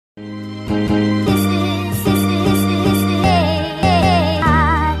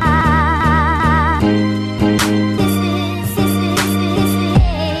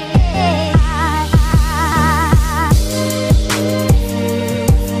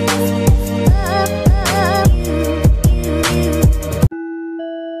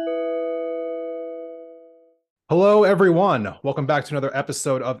Hello, everyone. Welcome back to another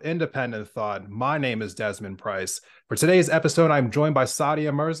episode of Independent Thought. My name is Desmond Price. For today's episode, I'm joined by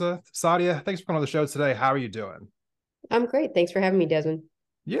Saadia Mirza. Saadia, thanks for coming on the show today. How are you doing? I'm great. Thanks for having me, Desmond.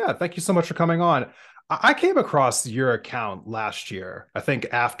 Yeah, thank you so much for coming on. I came across your account last year, I think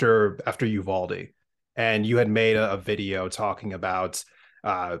after Uvalde, and you had made a video talking about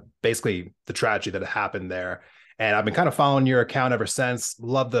basically the tragedy that happened there. And I've been kind of following your account ever since.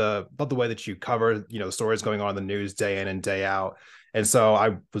 Love the way that you cover, the stories going on in the news day in and day out. And so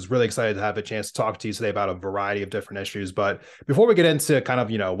I was really excited to have a chance to talk to you today about a variety of different issues. But before we get into kind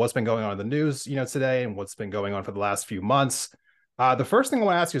of, what's been going on in the news, today and what's been going on for the last few months, the first thing I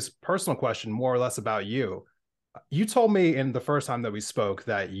want to ask you is a personal question, more or less about you. You told me in the first time that we spoke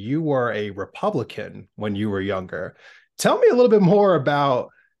that you were a Republican when you were younger. Tell me a little bit more about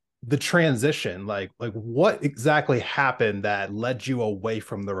the transition, like what exactly happened that led you away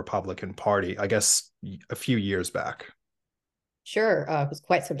from the Republican Party, I guess a few years back. Sure. It was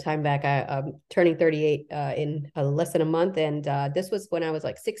quite some time back. I'm turning 38 in less than a month. And this was when I was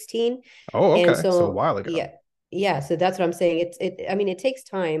like 16. Oh, And okay. So a so, while ago. yeah. So that's what I'm saying. I mean, it takes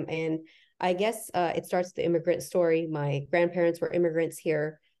time. And I guess it starts with the immigrant story. My grandparents were immigrants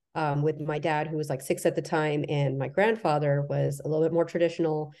here, with my dad, who was like 6 at the time. And my grandfather was a little bit more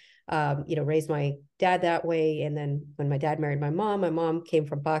traditional, raised my dad that way. And then when my dad married my mom came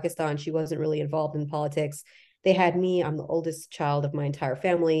from Pakistan. She wasn't really involved in politics. They had me. I'm the oldest child of my entire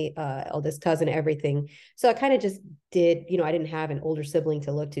family, eldest cousin, everything. So I kind of just did, I didn't have an older sibling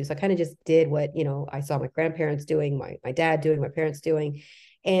to look to. So I kind of just did what, I saw my grandparents doing, my dad doing, my parents doing.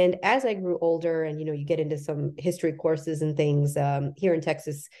 And as I grew older and, you get into some history courses and things, here in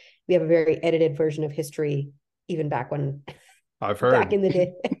Texas, we have a very edited version of history, even back when I've back heard. in the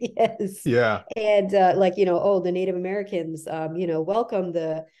day. Yes. Yeah. And the Native Americans, welcome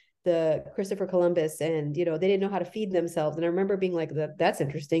the Christopher Columbus, and they didn't know how to feed themselves. And I remember being like, that's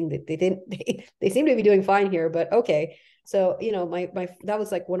interesting. They didn't they seem to be doing fine here, but okay. So, my that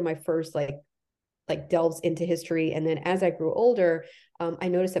was like one of my first like delves into history. And then as I grew older, I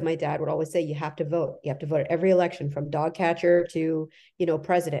noticed that my dad would always say, you have to vote. You have to vote at every election, from dog catcher to,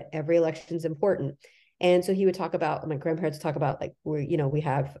 president. Every election is important. And so he would talk about, my grandparents would talk about, like, we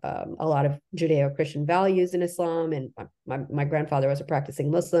have a lot of Judeo-Christian values in Islam. And my grandfather was a practicing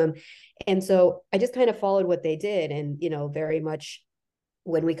Muslim. And so I just kind of followed what they did. And, very much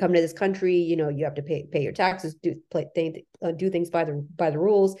when we come to this country, you have to pay your taxes, do things by the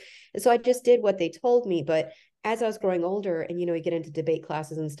rules. And so I just did what they told me. But as I was growing older and, we get into debate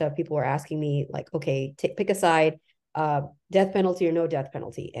classes and stuff, people were asking me like, okay, pick a side, death penalty or no death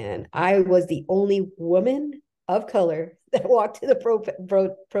penalty. And I was the only woman of color that walked to the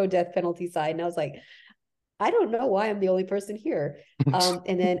pro death penalty side. And I was like, I don't know why I'm the only person here.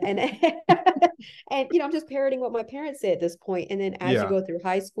 And then, and, I'm just parroting what my parents say at this point. And then as you Yeah. go through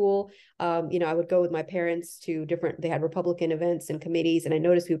high school, I would go with my parents to they had Republican events and committees. And I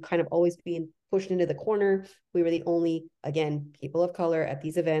noticed we were kind of always being pushed into the corner. We were the only, again, people of color at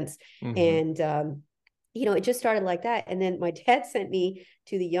these events. Mm-hmm. And, it just started like that. And then my dad sent me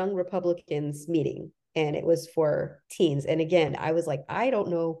to the Young Republicans meeting, and it was for teens. And again, I was like, I don't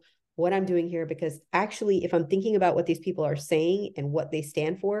know what I'm doing here, because actually, if I'm thinking about what these people are saying and what they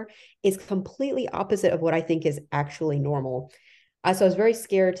stand for, is completely opposite of what I think is actually normal. So I was very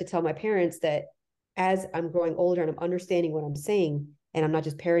scared to tell my parents that as I'm growing older and I'm understanding what I'm saying, and I'm not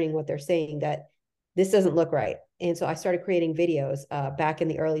just parroting what they're saying, that this doesn't look right. And so I started creating videos back in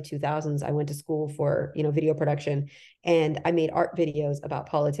the early 2000s. I went to school for, video production, and I made art videos about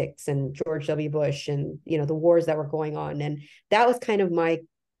politics and George W. Bush and, the wars that were going on. And that was kind of my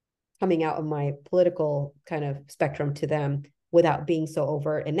coming out of my political kind of spectrum to them without being so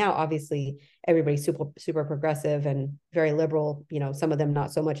overt. And now obviously everybody's super progressive and very liberal, some of them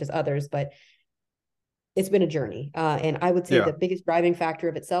not so much as others, but it's been a journey. And I would say Yeah. the biggest driving factor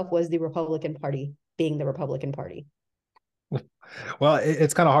of itself was the Republican Party being the Republican Party. Well,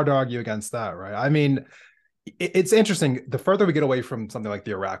 it's kind of hard to argue against that, right? I mean, it's interesting. The further we get away from something like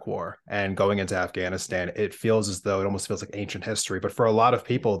the Iraq War and going into Afghanistan, it feels as though it almost feels like ancient history. But for a lot of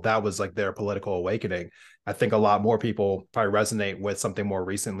people, that was like their political awakening. I think a lot more people probably resonate with something more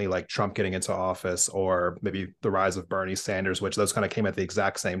recently, like Trump getting into office, or maybe the rise of Bernie Sanders, which those kind of came at the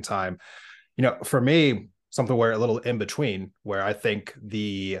exact same time. For me, something where a little in between, where I think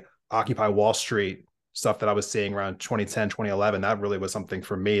the Occupy Wall Street stuff that I was seeing around 2010, 2011, that really was something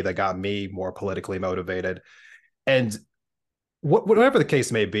for me that got me more politically motivated. And whatever the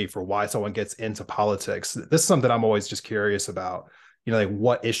case may be for why someone gets into politics, this is something I'm always just curious about. Like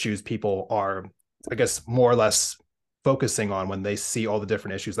what issues people are, I guess, more or less focusing on when they see all the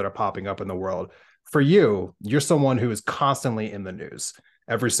different issues that are popping up in the world. For you, you're someone who is constantly in the news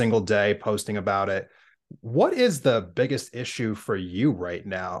every single day, posting about it. What is the biggest issue for you right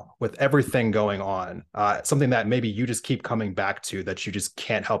now with everything going on? Something that maybe you just keep coming back to that you just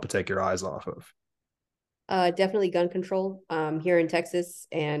can't help but take your eyes off of? Definitely gun control here in Texas.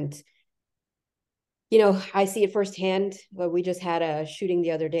 And, I see it firsthand. But we just had a shooting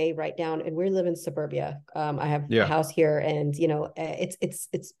the other day right down, and we live in suburbia. I have a Yeah. house here, and,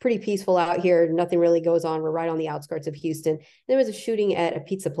 it's pretty peaceful out here. Nothing really goes on. We're right on the outskirts of Houston. There was a shooting at a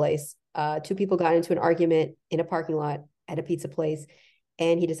pizza place. Two people got into an argument in a parking lot at a pizza place,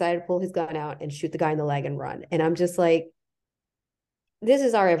 and he decided to pull his gun out and shoot the guy in the leg and run. And I'm just like, this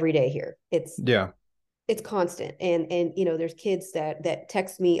is our everyday here. Yeah. It's constant. And there's kids that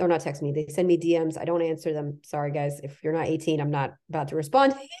text me, or not text me, they send me DMs. I don't answer them. Sorry guys, if you're not 18, I'm not about to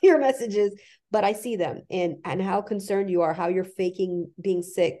respond to your messages, but I see them, and how concerned you are, how you're faking being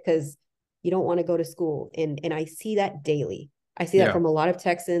sick because you don't want to go to school. And I see that daily. I see that Yeah. from a lot of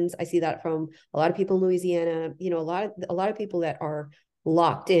Texans. I see that from a lot of people in Louisiana, a lot of people that are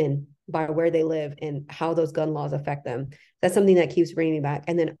locked in by where they live and how those gun laws affect them. That's something that keeps bringing me back.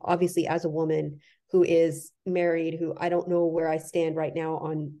 And then obviously, as a woman who is married, who I don't know where I stand right now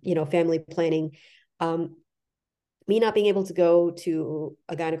on, family planning, me not being able to go to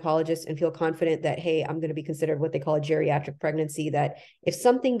a gynecologist and feel confident that, hey, I'm going to be considered what they call a geriatric pregnancy, that if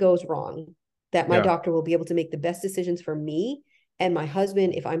something goes wrong, that my Yeah. doctor will be able to make the best decisions for me and my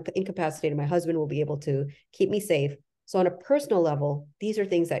husband. If I'm incapacitated, my husband will be able to keep me safe. So on a personal level, these are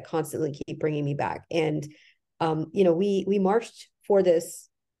things that constantly keep bringing me back. And, we marched for this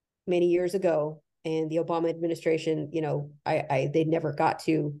many years ago, and the Obama administration, they never got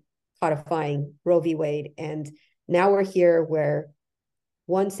to codifying Roe v. Wade. And now we're here where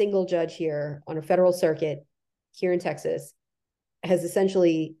one single judge here on a federal circuit here in Texas has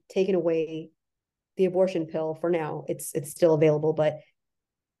essentially taken away the abortion pill. For now, it's still available, but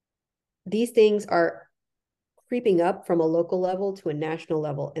these things are creeping up from a local level to a national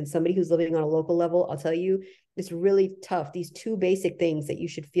level. And somebody who's living on a local level, I'll tell you, it's really tough. These two basic things that you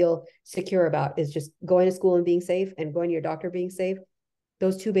should feel secure about is just going to school and being safe, and going to your doctor being safe.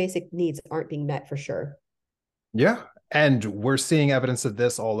 Those two basic needs aren't being met for sure. Yeah. And we're seeing evidence of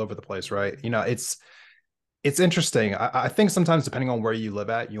this all over the place, right? It's interesting. I think sometimes depending on where you live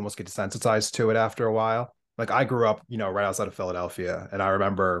at, you almost get desensitized to it after a while. Like I grew up, right outside of Philadelphia, and I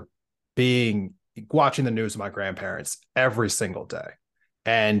remember being watching the news with my grandparents every single day.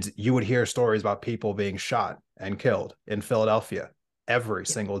 And you would hear stories about people being shot and killed in Philadelphia every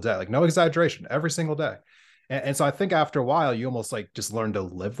Yeah. single day. Like no exaggeration, every single day. And so I think after a while, you almost like just learn to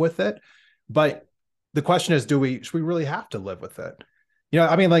live with it. Yeah. But the question is, should we really have to live with it?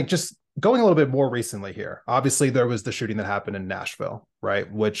 I mean, like just going a little bit more recently here, obviously there was the shooting that happened in Nashville,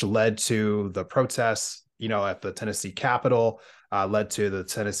 right? Which led to the protests, at the Tennessee Capitol, led to the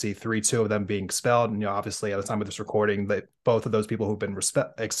Tennessee 3-2 of them being expelled. And, obviously at the time of this recording, that both of those people who've been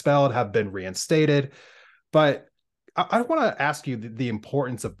expelled have been reinstated. But I want to ask you the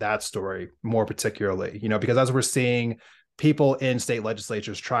importance of that story more particularly, because as we're seeing people in state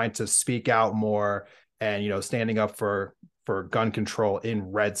legislatures trying to speak out more and, standing up for gun control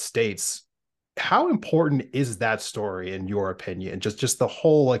in red states, how important is that story in your opinion? Just the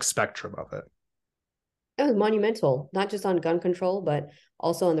whole like spectrum of it. It was monumental, not just on gun control, but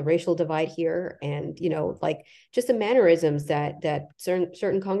also on the racial divide here, and like just the mannerisms that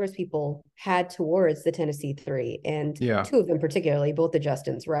certain Congress people had towards the Tennessee Three, and Yeah. two of them particularly, both the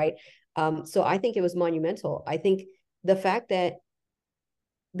Justins, right? So I think it was monumental. I think the fact that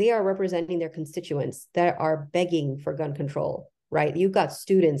they are representing their constituents that are begging for gun control, right? You've got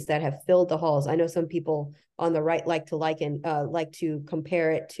students that have filled the halls. I know some people on the right like to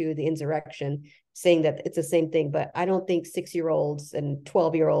compare it to the insurrection, saying that it's the same thing. But I don't think 6-year-olds and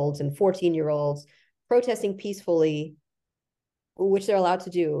 12-year-olds and 14-year-olds protesting peacefully, which they're allowed to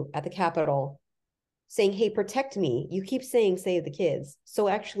do at the Capitol, saying, hey, protect me. You keep saying save the kids, so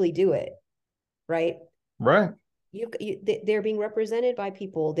actually do it, right? Right. They're being represented by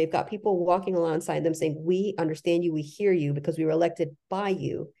people. They've got people walking alongside them saying, we understand you, we hear you, because we were elected by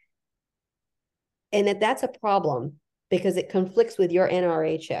you. And that's a problem because it conflicts with your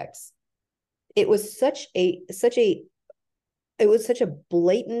NRA checks. It was such a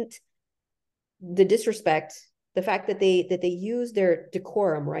blatant, the disrespect the fact that they use their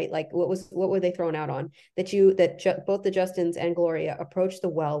decorum, right? Like what were they thrown out on? Both the Justins and Gloria approached the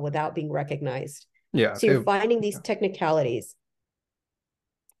well without being recognized. Yeah. So you're finding these technicalities.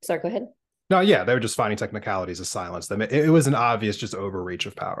 Sorry, go ahead. No, yeah, they were just finding technicalities to silence them. It was an obvious just overreach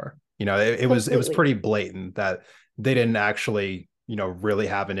of power. It was Completely. pretty blatant that they didn't actually, really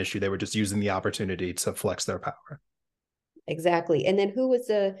have an issue. They were just using the opportunity to flex their power. Exactly. And then who was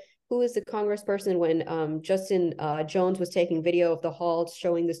the congressperson when Justin Jones was taking video of the hall,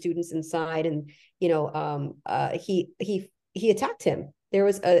 showing the students inside, and he attacked him. There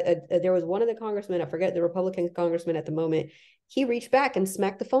was there was one of the congressmen, I forget the Republican congressman at the moment. He reached back and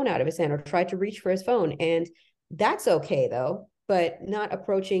smacked the phone out of his hand, or tried to reach for his phone, and that's okay though. But not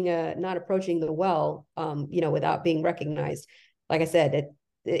approaching the well, without being recognized. Like I said,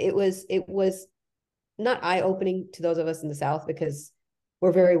 it was not eye-opening to those of us in the South, because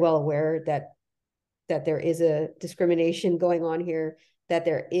we're very well aware that there is a discrimination going on here, that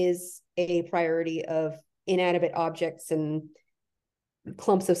there is a priority of inanimate objects and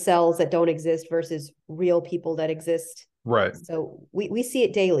clumps of cells that don't exist versus real people that exist. Right. So we see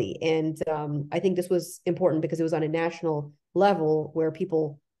it daily. And I think this was important because it was on a national level where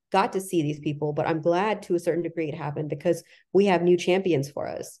people got to see these people. But I'm glad to a certain degree it happened, because we have new champions for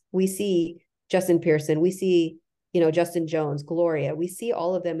us. We see Justin Pearson, we see, Justin Jones, Gloria, we see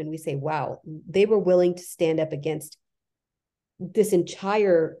all of them and we say, wow, they were willing to stand up against this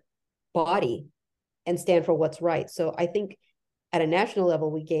entire body and stand for what's right. So I think at a national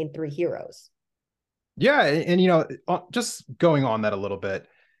level, we gained 3 heroes. Yeah, and just going on that a little bit,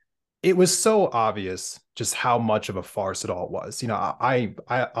 it was so obvious just how much of a farce it all was.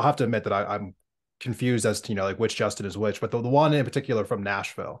 I'll have to admit that I'm confused as to like which Justin is which, but the one in particular from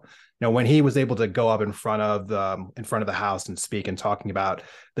Nashville, when he was able to go up in front of the House and speak, and talking about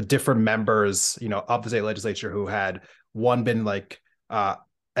the different members, of the state legislature who had one been like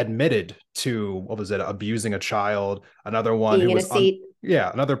admitted to, what was it, abusing a child, another one Being who in a was seat.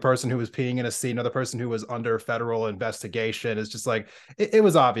 yeah, another person who was peeing in a seat, another person who was under federal investigation. It's just like it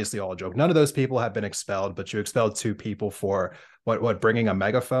was obviously all a joke. None of those people have been expelled, but you expelled 2 people for what bringing a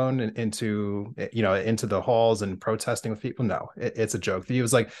megaphone into the halls and protesting with people. No, it's a joke. He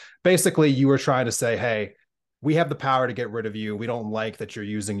was like, basically, you were trying to say, hey, we have the power to get rid of you. We don't like that you're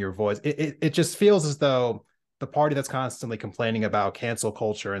using your voice. It just feels as though the party that's constantly complaining about cancel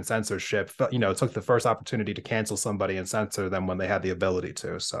culture and censorship, took the first opportunity to cancel somebody and censor them when they had the ability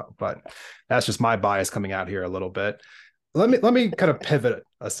to. So, but that's just my bias coming out here a little bit. Let me kind of pivot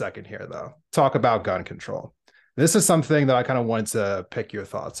a second here, though. Talk about gun control. This is something that I kind of wanted to pick your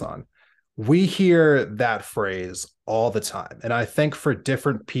thoughts on. We hear that phrase all the time, and I think for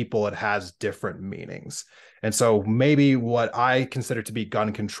different people, it has different meanings. And so maybe what I consider to be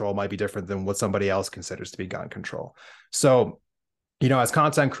gun control might be different than what somebody else considers to be gun control. So, as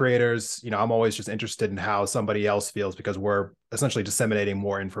content creators, I'm always just interested in how somebody else feels, because we're essentially disseminating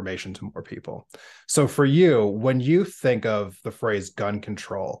more information to more people. So for you, when you think of the phrase gun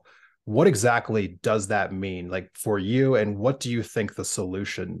control, what exactly does that mean, like, for you, and what do you think the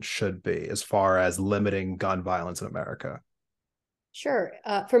solution should be as far as limiting gun violence in America? Sure.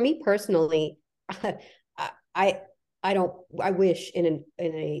 For me personally, I I don't I wish in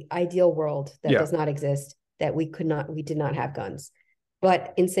a ideal world that Yeah. does not exist, that we did not have guns.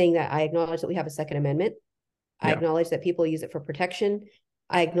 But in saying that, I acknowledge that we have a Second Amendment. I Yeah. acknowledge that people use it for protection.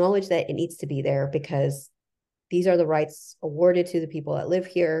 I acknowledge that it needs to be there because these are the rights awarded to the people that live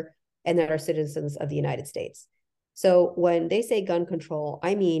here and that are citizens of the United States. So when they say gun control,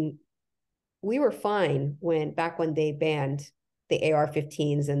 I mean, we were fine back when they banned the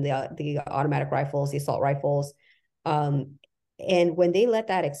AR-15s and the automatic rifles, the assault rifles. Um, and when they let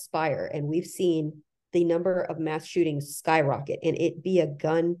that expire, and we've seen the number of mass shootings skyrocket, and it be a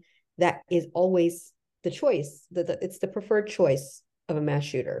gun that is always the choice, it's the preferred choice of a mass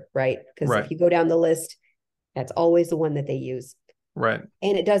shooter, right? Because Right. if you go down the list, that's always the one that they use. Right.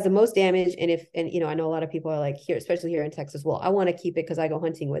 And it does the most damage. And I know a lot of people are like, here, especially here in Texas, well, I want to keep it because I go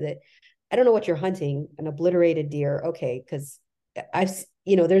hunting with it. I don't know what you're hunting, an obliterated deer. Okay. Because there's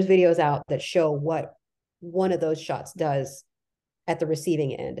videos out that show what one of those shots does at the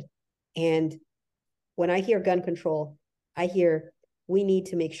receiving end. And when I hear gun control, I hear we need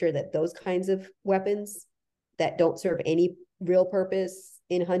to make sure that those kinds of weapons that don't serve any real purpose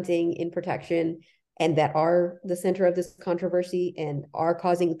in hunting, in protection, and that are the center of this controversy and are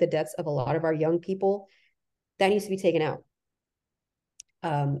causing the deaths of a lot of our young people, that needs to be taken out.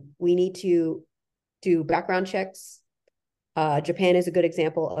 We need to do background checks. Japan is a good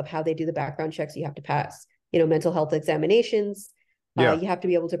example of how they do the background checks. You have to pass, mental health examinations. Yeah. You have to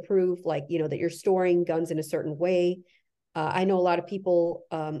be able to prove, like, that you're storing guns in a certain way. I know a lot of people,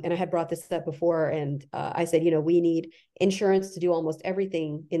 and I had brought this up before, and I said, we need insurance to do almost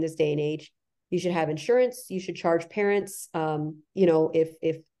everything in this day and age. You should have insurance. You should charge parents.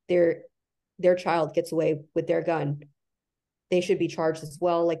 If their child gets away with their gun, they should be charged as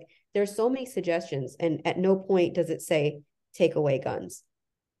well. Like, there's so many suggestions, and at no point does it say take away guns.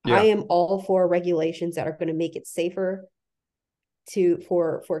 I Yeah. am all for regulations that are going to make it safer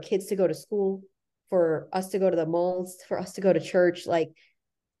for kids to go to school, for us to go to the malls, for us to go to church. Like,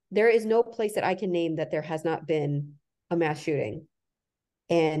 there is no place that I can name that there has not been a mass shooting.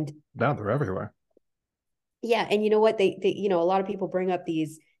 And No, they're everywhere. yeah, and you know what? They a lot of people bring up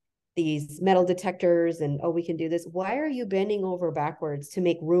these metal detectors, and, oh, we can do this. Why are you bending over backwards to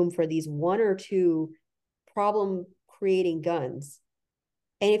make room for these one or two problem creating guns?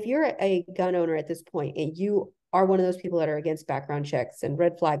 And if you're a gun owner at this point and you are one of those people that are against background checks and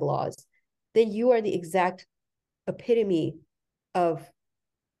red flag laws, then you are the exact epitome of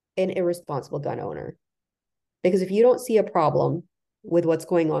an irresponsible gun owner. Because if you don't see a problem with what's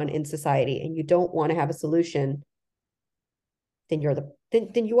going on in society and you don't want to have a solution, then you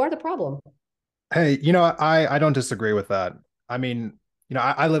are the problem. Hey, I don't disagree with that. I mean,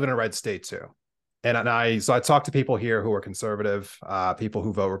 I live in a red state too. And I talk to people here who are conservative, people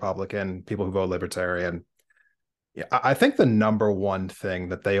who vote Republican, people who vote Libertarian. Yeah, I think the number one thing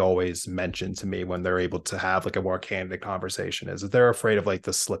that they always mention to me when they're able to have like a more candid conversation is that they're afraid of like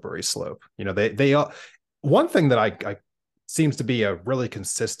the slippery slope. They one thing that I seems to be a really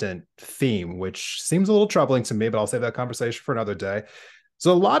consistent theme, which seems a little troubling to me, but I'll save that conversation for another day.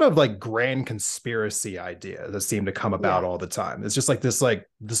 So a lot of like grand conspiracy ideas that seem to come about Yeah. all the time. It's just like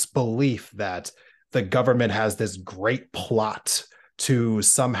this belief that the government has this great plot to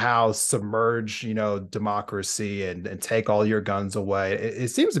somehow submerge, democracy and take all your guns away. It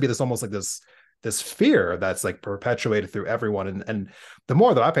seems to be this almost like this fear that's like perpetuated through everyone. And the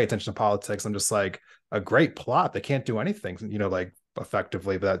more that I pay attention to politics, I'm just like, a great plot. They can't do anything, like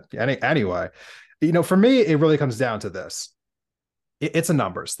effectively. But anyway, for me, it really comes down to this. It's a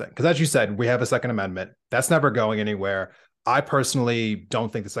numbers thing. Because as you said, we have a Second Amendment. That's never going anywhere. I personally don't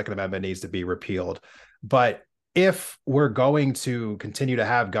think the Second Amendment needs to be repealed. But if we're going to continue to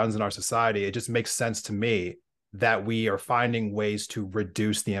have guns in our society, it just makes sense to me that we are finding ways to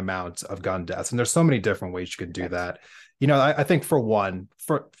reduce the amount of gun deaths. And there's so many different ways you can do Correct. that. I think for one,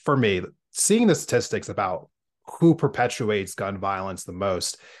 for me, seeing the statistics about who perpetuates gun violence the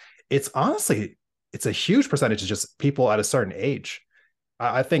most, it's honestly, it's a huge percentage of just people at a certain age.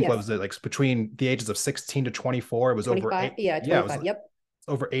 I think, what Yes. was it, like between the ages of 16 to 24, it was over 25. eight. Yeah, Yeah, it was 25. Yep.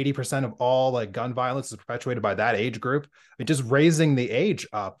 over 80% of all like gun violence is perpetuated by that age group. I mean, just raising the age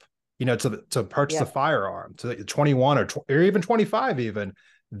up, to purchase a Yep. firearm to 21 or even 25 even,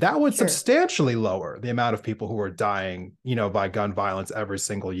 that would Sure. substantially lower the amount of people who are dying, by gun violence every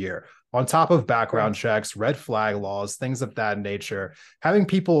single year. On top of background Correct. checks, red flag laws, things of that nature, having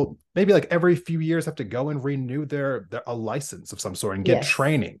people maybe like every few years have to go and renew their a license of some sort and get Yes.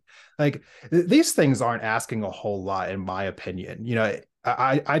 training. Like these things aren't asking a whole lot, in my opinion.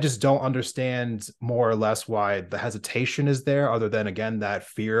 I just don't understand more or less why the hesitation is there, other than again that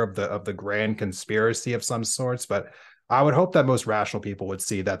fear of the grand conspiracy of some sorts. But I would hope that most rational people would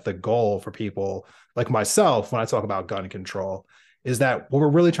see that the goal for people like myself, when I talk about gun control, is that what we're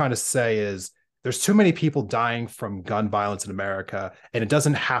really trying to say is there's too many people dying from gun violence in America, and it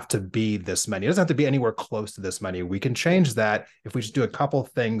doesn't have to be this many. It doesn't have to be anywhere close to this many. We can change that if we just do a couple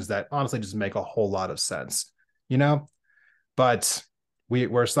things that honestly just make a whole lot of sense, you know? But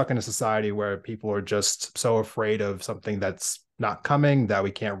we're stuck in a society where people are just so afraid of something that's not coming that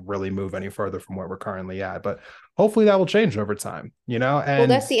we can't really move any further from where we're currently at. But hopefully that will change over time, Well, and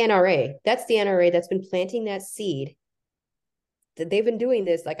that's the NRA. That's the NRA that's been planting that seed. They've been doing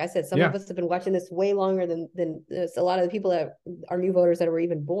this. Like I said, some of yeah, us have been watching this way longer than a lot of the people that are new voters that were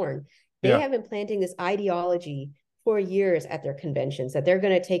even born. They yeah, have been planting this ideology for years at their conventions that they're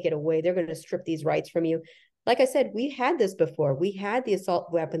going to take it away. They're going to strip these rights from you. Like I said, we had this before. We had the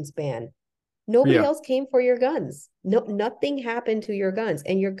assault weapons ban. Nobody yeah, else came for your guns. No, nothing happened to your guns,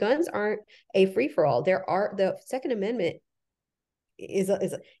 and your guns aren't a free for all. There are the Second Amendment is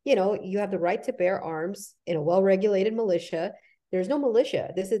you have the right to bear arms in a well regulated militia. There's no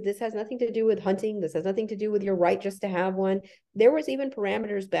militia. This has nothing to do with hunting. This has nothing to do with your right just to have one. There was even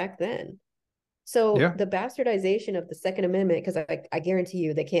parameters back then. So yeah, the bastardization of the Second Amendment, because I guarantee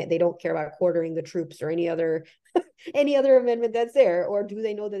you they don't care about quartering the troops or any other any other amendment that's there, or do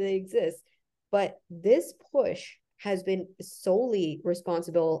they know that they exist? But this push has been solely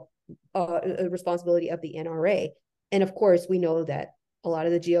responsibility of the NRA. And of course, we know that a lot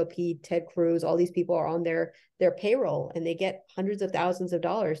of the GOP, Ted Cruz, all these people are on their payroll, and they get hundreds of thousands of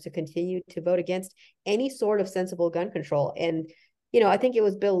dollars to continue to vote against any sort of sensible gun control. And, I think it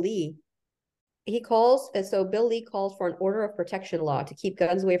was Bill Lee. Bill Lee calls for an order of protection law to keep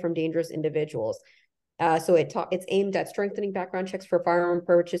guns away from dangerous individuals. It's aimed at strengthening background checks for firearm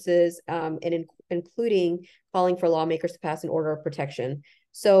purchases, including calling for lawmakers to pass an order of protection.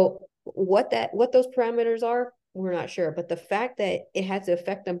 So what those parameters are, we're not sure. But the fact that it had to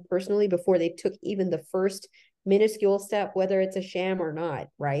affect them personally before they took even the first minuscule step, whether it's a sham or not,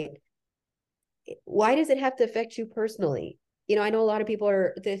 right? Why does it have to affect you personally? I know a lot of people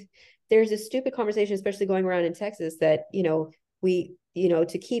there's this stupid conversation, especially going around in Texas, that,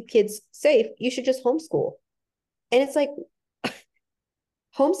 to keep kids safe, you should just homeschool. And it's like,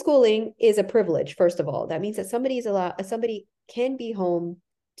 homeschooling is a privilege, first of all. That means that somebody can be home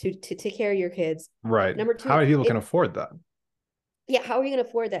to take care of your kids. Right. Number two, how many people can afford that? Yeah, how are you going to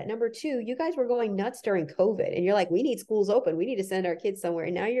afford that? Number two, you guys were going nuts during COVID, and you're like, we need schools open. We need to send our kids somewhere.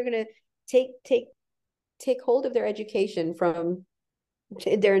 And now you're going to take hold of their education from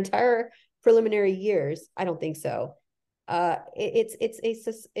their entire preliminary years. I don't think so.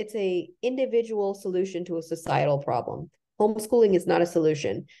 It's a individual solution to a societal problem. Homeschooling is not a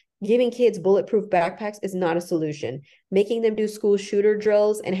solution. Giving kids bulletproof backpacks is not a solution. Making them do school shooter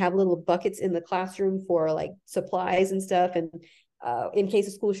drills and have little buckets in the classroom for like supplies and stuff, and in case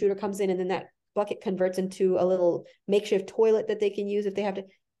a school shooter comes in, and then that bucket converts into a little makeshift toilet that they can use if they have to.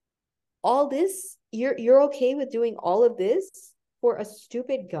 All this, you're okay with doing all of this for a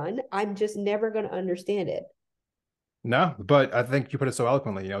stupid gun? I'm just never going to understand it. No, but I think you put it so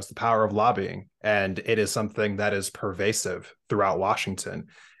eloquently. It's the power of lobbying, and it is something that is pervasive throughout Washington.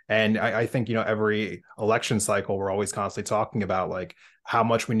 And I think, every election cycle, we're always constantly talking about like how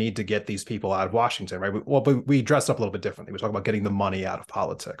much we need to get these people out of Washington, right? But we dress up a little bit differently. We talk about getting the money out of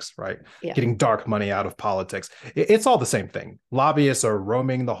politics, right? Yeah. Getting dark money out of politics. It's all the same thing. Lobbyists are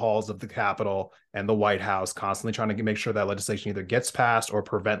roaming the halls of the Capitol and the White House, constantly trying to make sure that legislation either gets passed or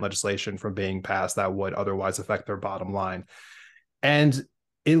prevent legislation from being passed that would otherwise affect their bottom line. And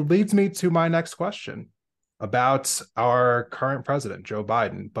it leads me to my next question about our current president, Joe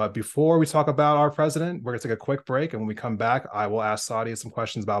Biden. But before we talk about our president, we're going to take a quick break. And when we come back, I will ask Saadia some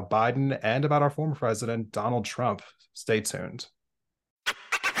questions about Biden and about our former president, Donald Trump. Stay tuned.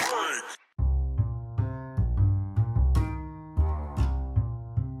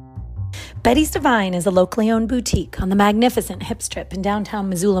 Betty's Divine is a locally owned boutique on the magnificent Hip Strip in downtown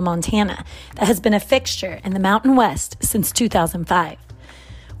Missoula, Montana, that has been a fixture in the Mountain West since 2005.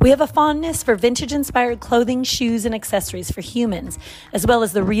 We have a fondness for vintage-inspired clothing, shoes, and accessories for humans, as well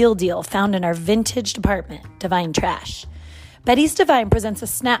as the real deal found in our vintage department, Divine Trash. Betty's Divine presents a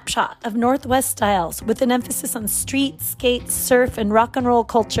snapshot of Northwest styles with an emphasis on street, skate, surf, and rock and roll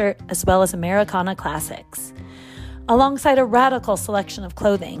culture, as well as Americana classics. Alongside a radical selection of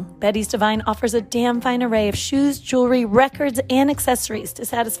clothing, Betty's Divine offers a damn fine array of shoes, jewelry, records, and accessories to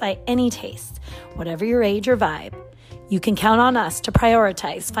satisfy any taste, whatever your age or vibe. You can count on us to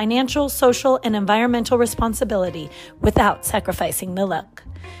prioritize financial, social, and environmental responsibility without sacrificing the look.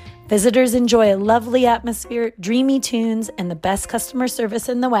 Visitors enjoy a lovely atmosphere, dreamy tunes, and the best customer service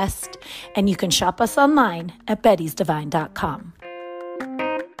in the West. And you can shop us online at bettysdivine.com.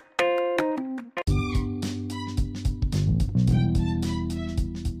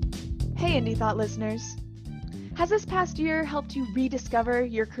 Hey, Indie Thought listeners. Has this past year helped you rediscover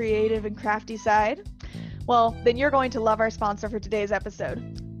your creative and crafty side? Well, then you're going to love our sponsor for today's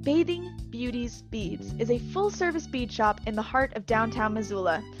episode. Bathing Beauty's Beads is a full-service bead shop in the heart of downtown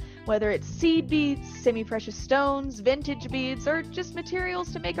Missoula. Whether it's seed beads, semi-precious stones, vintage beads, or just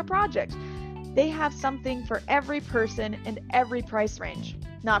materials to make a project, they have something for every person and every price range.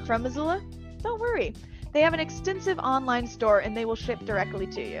 Not from Missoula? Don't worry. They have an extensive online store and they will ship directly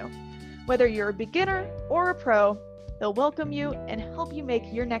to you. Whether you're a beginner or a pro, they'll welcome you and help you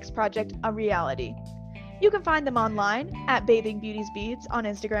make your next project a reality. You can find them online at Bathing Beauty's Beads on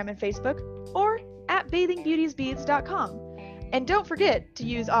Instagram and Facebook, or at bathingbeautiesbeads.com. And don't forget to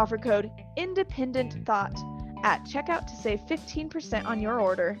use offer code INDEPENDENTTHOUGHT at checkout to save 15% on your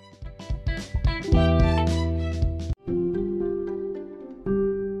order.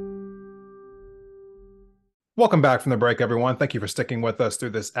 Welcome back from the break, everyone. Thank you for sticking with us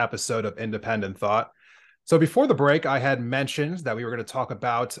through this episode of Independent Thought. So before the break, I had mentioned that we were going to talk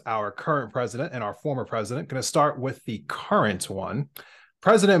about our current president and our former president. Going to start with the current one.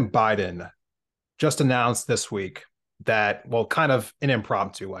 President Biden just announced this week that, well, kind of an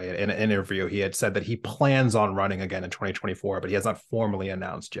impromptu way, in an interview, he had said that he plans on running again in 2024, but he has not formally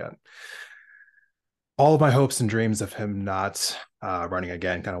announced yet. All of my hopes and dreams of him not running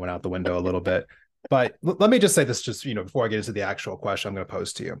again kind of went out the window a little bit. But let me just say this, just before I get into the actual question I'm going to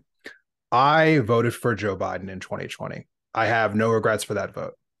pose to you. I voted for Joe Biden in 2020. I have no regrets for that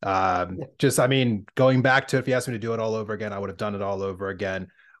vote. I mean, going back to, if you asked me to do it all over again, I would have done it all over again.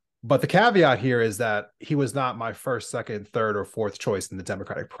 But the caveat here is that he was not my first, second, third, or fourth choice in the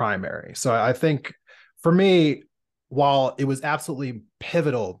Democratic primary. So I think for me, while it was absolutely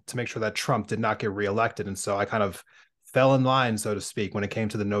pivotal to make sure that Trump did not get reelected, and so I kind of fell in line, so to speak, when it came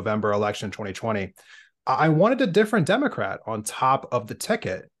to the November election in 2020, I wanted a different Democrat on top of the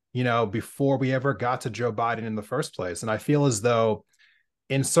ticket, before we ever got to Joe Biden in the first place. And I feel as though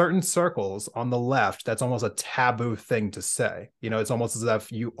in certain circles on the left, that's almost a taboo thing to say. It's almost as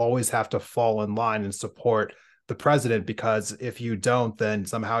if you always have to fall in line and support the president, because if you don't, then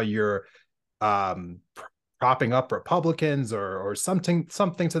somehow you're propping up Republicans or something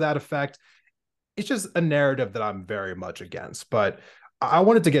to that effect. It's just a narrative that I'm very much against. But I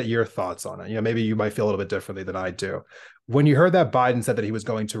wanted to get your thoughts on it. Maybe you might feel a little bit differently than I do. When you heard that Biden said that he was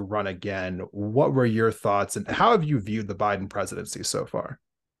going to run again, what were your thoughts, and how have you viewed the Biden presidency so far?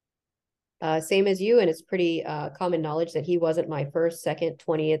 Same as you, and it's pretty common knowledge that he wasn't my first, second,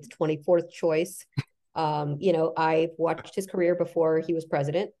 20th, 24th choice. I've watched his career before he was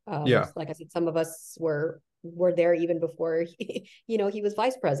president. Yeah. Like I said, some of us were there even before he was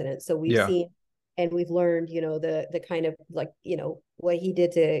vice president. So we've Yeah. seen and we've learned, the kind of what he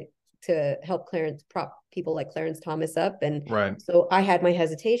did to help prop people like Clarence Thomas up. And Right. so I had my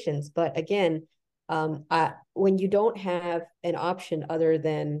hesitations, but again, when you don't have an option other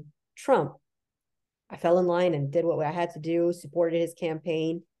than Trump, I fell in line and did what I had to do, supported his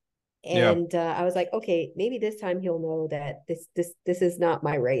campaign. Yeah. And I was like, okay, maybe this time he'll know that this is not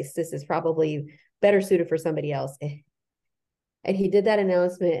my race. This is probably better suited for somebody else. And he did that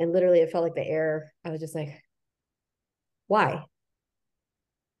announcement, and literally it felt like the air. I was just like, why?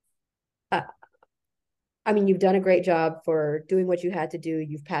 I mean, you've done a great job for doing what you had to do.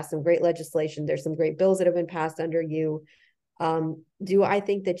 You've passed some great legislation. There's some great bills that have been passed under you. Do I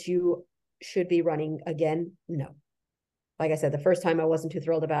think that you should be running again? No. Like I said, the first time I wasn't too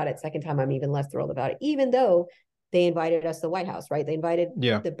thrilled about it. Second time, I'm even less thrilled about it, even though they invited us to the White House, right? They invited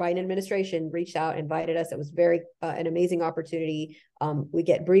the Biden administration, reached out, invited us. It was very an amazing opportunity. We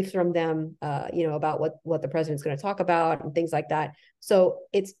get briefs from them, about what the president's going to talk about and things like that. So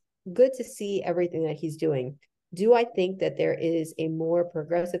it's good to see everything that he's doing. Do I think that there is a more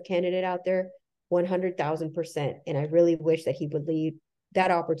progressive candidate out there? 100,000%. And I really wish that he would leave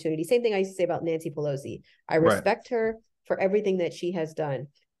that opportunity. Same thing I used to say about Nancy Pelosi. I respect her for everything that she has done,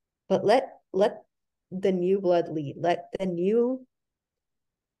 but let the new blood lead. Let the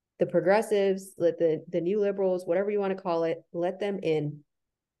progressives, let the new liberals, whatever you want to call it, let them in.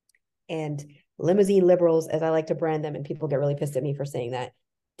 And limousine liberals, as I like to brand them, and people get really pissed at me for saying that,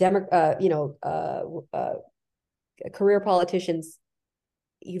 career politicians,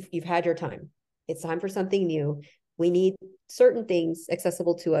 you've had your time. It's time for something new. We need certain things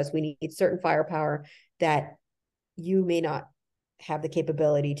accessible to us. We need certain firepower that you may not have the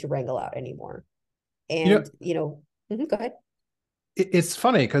capability to wrangle out anymore. And, go ahead. It's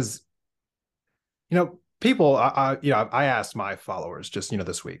funny because, people, I asked my followers just,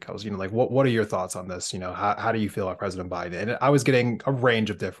 this week, I was, like, what are your thoughts on this? How do you feel about President Biden? And I was getting a range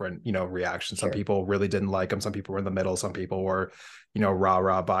of different, reactions. Some people really didn't like him. Some people were in the middle. Some people were,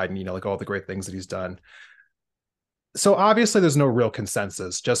 rah Biden, like all the great things that he's done. So obviously there's no real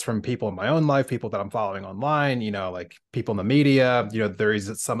consensus just from people in my own life, people that I'm following online, like people in the media, there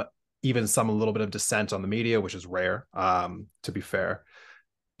is some a little bit of dissent on the media, which is rare, to be fair.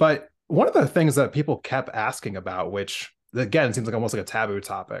 But one of the things that people kept asking about, which again seems like almost like a taboo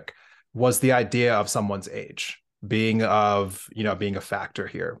topic, was the idea of someone's age being a factor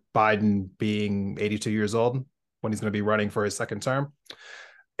here. Biden being 82 years old when he's going to be running for his second term.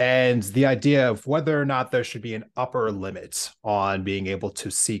 And the idea of whether or not there should be an upper limit on being able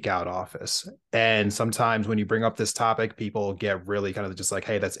to seek out office. And sometimes when you bring up this topic, people get really kind of just like,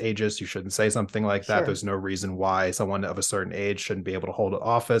 hey, that's ageist. You shouldn't say something like that. There's no reason why someone of a certain age shouldn't be able to hold an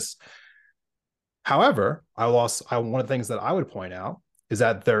office. However, one of the things that I would point out is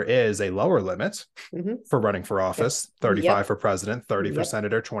that there is a lower limit for running for office, 35 for president, 30 for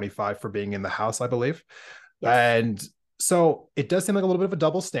senator, 25 for being in the House, I believe. And so it does seem like a little bit of a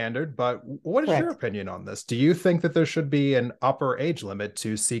double standard, but what is your opinion on this? Do you think that there should be an upper age limit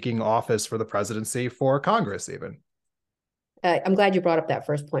to seeking office for the presidency, for Congress even? I'm glad you brought up that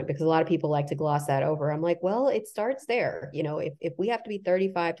first point, because a lot of people like to gloss that over. I'm like, well, it starts there. If we have to be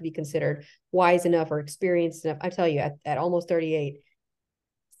 35 to be considered wise enough or experienced enough, I tell you, at almost 38,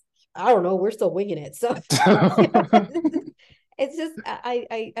 I don't know, we're still winging it. So it's just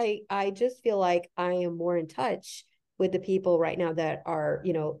I just feel like I am more in touch with the people right now that are,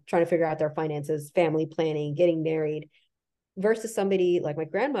 trying to figure out their finances, family planning, getting married, versus somebody like my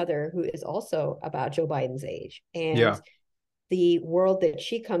grandmother who is also about Joe Biden's age and Yeah. the world that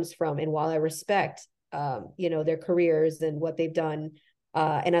she comes from. And while I respect, their careers and what they've done,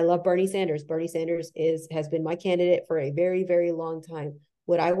 and I love Bernie Sanders. Bernie Sanders has been my candidate for a very, very long time.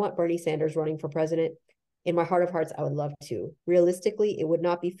 Would I want Bernie Sanders running for president? In my heart of hearts, I would love to. Realistically, it would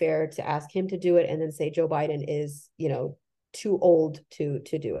not be fair to ask him to do it and then say Joe Biden is, too old to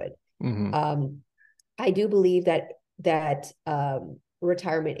do it. Mm-hmm. I do believe that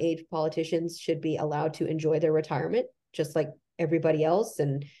retirement age politicians should be allowed to enjoy their retirement just like everybody else,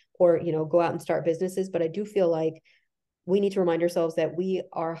 and or go out and start businesses. But I do feel like we need to remind ourselves that we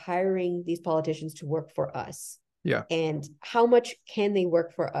are hiring these politicians to work for us. Yeah. And how much can they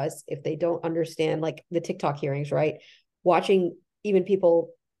work for us if they don't understand, like the TikTok hearings, right? Watching even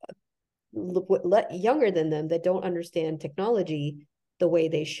people younger than them that don't understand technology the way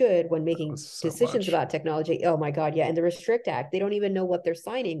they should when making So decisions much. about technology. Oh my God. Yeah. And the Restrict Act, they don't even know what they're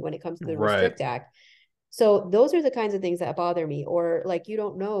signing when it comes to the Right. Restrict Act. So those are the kinds of things that bother me. Or like, you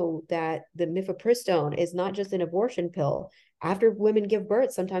don't know that the mifepristone is not just an abortion pill. After women give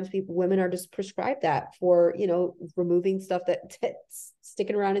birth, sometimes women are just prescribed that for, removing stuff that's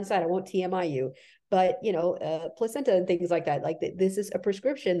sticking around inside. I won't TMI you, but placenta and things like that. Like this is a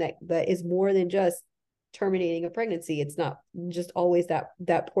prescription that is more than just terminating a pregnancy. It's not just always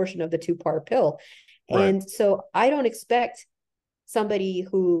that portion of the 2-part pill. Right. And so I don't expect somebody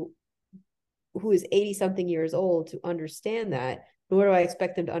who is 80 something years old to understand that, nor do I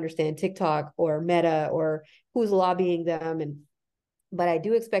expect them to understand TikTok or Meta or who's lobbying them. But I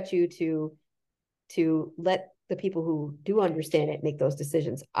do expect you to let the people who do understand it make those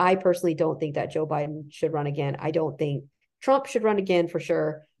decisions. I personally don't think that Joe Biden should run again. I don't think Trump should run again for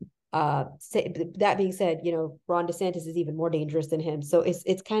sure. That being said, Ron DeSantis is even more dangerous than him. So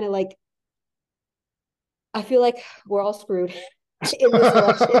it's kind of like, I feel like we're all screwed in this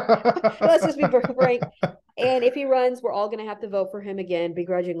election. Let's just be frank. And if he runs, we're all going to have to vote for him again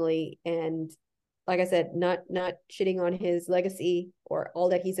begrudgingly. And like I said, not shitting on his legacy or all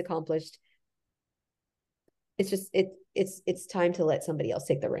that he's accomplished. It's just it's time to let somebody else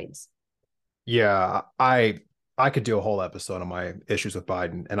take the reins. Yeah, I could do a whole episode on my issues with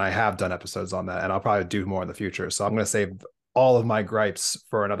Biden, and I have done episodes on that, and I'll probably do more in the future. So I'm going to save all of my gripes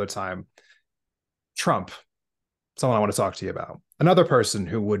for another time. Trump, someone I want to talk to you about. Another person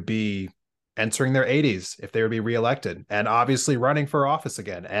who would be entering their 80s if they would be reelected and obviously running for office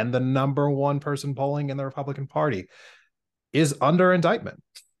again, and the number one person polling in the Republican Party is under indictment.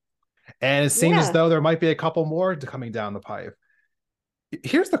 And it seems as Yeah. though there might be a couple more coming down the pipe.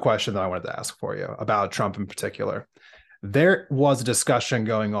 Here's the question that I wanted to ask for you about Trump in particular. There was a discussion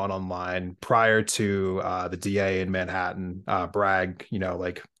going on online prior to the DA in Manhattan, Bragg,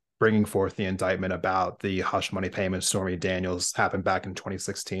 like bringing forth the indictment about the hush money payments. Stormy Daniels happened back in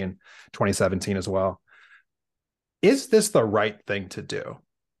 2016, 2017 as well. Is this the right thing to do?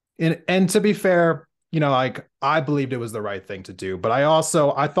 And to be fair, like I believed it was the right thing to do, but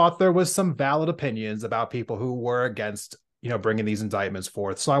I thought there was some valid opinions about people who were against, bringing these indictments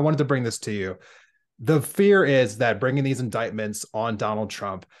forth. So I wanted to bring this to you. The fear is that bringing these indictments on Donald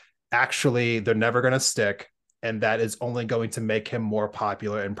Trump, actually, they're never going to stick. And that is only going to make him more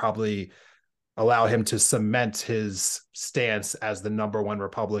popular and probably allow him to cement his stance as the number one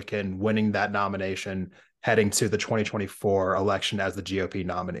Republican, winning that nomination, heading to the 2024 election as the GOP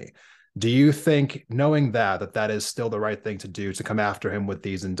nominee. Do you think, knowing that is still the right thing to do, to come after him with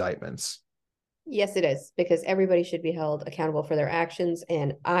these indictments? Yes, it is, because everybody should be held accountable for their actions.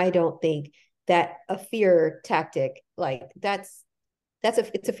 And I don't think that a fear tactic, like it's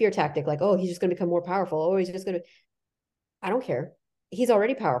a fear tactic. Like, oh, he's just going to become more powerful. Oh, he's just going to, I don't care. He's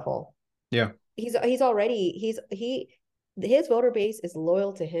already powerful. Yeah. His voter base is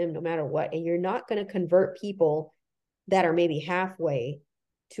loyal to him no matter what. And you're not going to convert people that are maybe halfway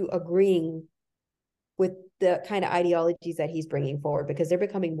to agreeing with the kind of ideologies that he's bringing forward, because they're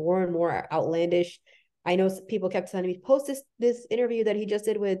becoming more and more outlandish. I know people kept telling me, post this interview that he just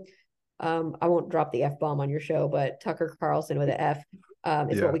did with, I won't drop the F bomb on your show, but Tucker Carlson with an F.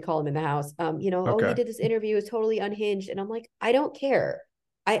 It's what we call him in the house. Oh, he did this interview, is totally unhinged. And I'm like, I don't care.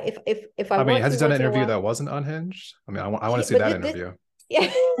 If I want has to he done once an in a interview while, that wasn't unhinged? I mean, I want to see that interview.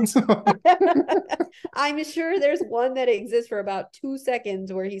 Yeah. I'm sure there's one that exists for about 2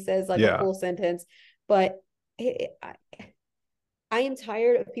 seconds where he says like a full sentence, but I am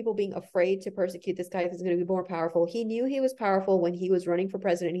tired of people being afraid to persecute this guy because he's going to be more powerful. He knew he was powerful when he was running for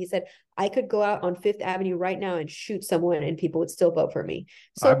president. He said, I could go out on Fifth Avenue right now and shoot someone and people would still vote for me.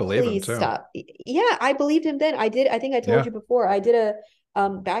 I So believe him please too. stop. Yeah, I believed him then. I did. I think I told Yeah. you before. I did a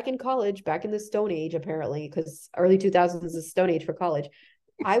back in college, back in the Stone Age, apparently, because early 2000s is the Stone Age for college.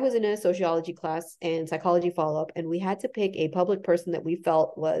 I was in a sociology class and psychology follow up, and we had to pick a public person that we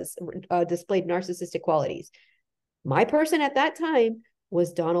felt was displayed narcissistic qualities. My person at that time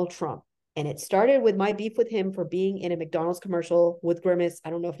was Donald Trump. And it started with my beef with him for being in a McDonald's commercial with Grimace. I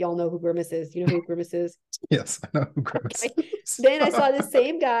don't know if y'all know who Grimace is. You know who Grimace is? Yes, I know who Grimace Okay. is. Then I saw the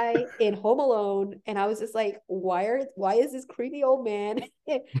same guy in Home Alone, and I was just like, why is this creepy old man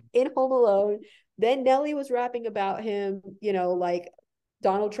in Home Alone? Then Nelly was rapping about him, like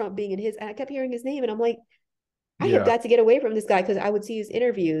Donald Trump being in his, and I kept hearing his name, and I'm like, I have Yeah. got to get away from this guy because I would see his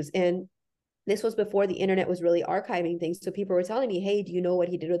interviews. And this was before the internet was really archiving things. So people were telling me, hey, do you know what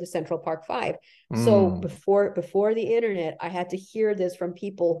he did with the Central Park Five? So before the internet, I had to hear this from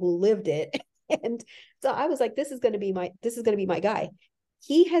people who lived it. And so I was like, this is going to be my guy.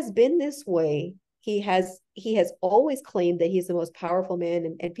 He has been this way. He has always claimed that he's the most powerful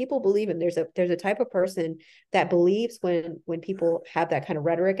man, and people believe him. There's a type of person that believes when people have that kind of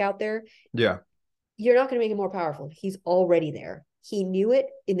rhetoric out there, Yeah. you're not going to make him more powerful. He's already there. He knew it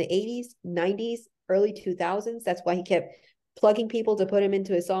in the 80s, 90s, early 2000s. That's why he kept plugging people to put him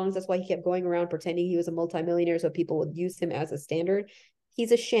into his songs. That's why he kept going around pretending he was a multimillionaire so people would use him as a standard.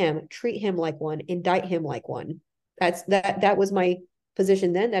 He's a sham. Treat him like one. Indict him like one. That was my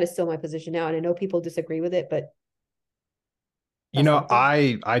position then. That is still my position now. And I know people disagree with it, but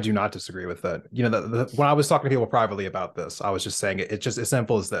I do not disagree with that. When I was talking to people privately about this, I was just saying it's just as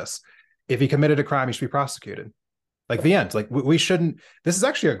simple as this. If he committed a crime, he should be prosecuted. Like the end. Like we shouldn't. This is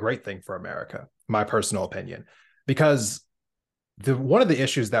actually a great thing for America, my personal opinion, because one of the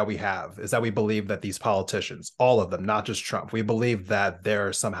issues that we have is that we believe that these politicians, all of them, not just Trump, we believe that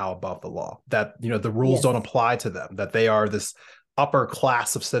they're somehow above the law, that the rules don't apply to them, that they are this upper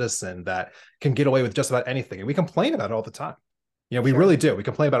class of citizen that can get away with just about anything. And we complain about it all the time. We really do. We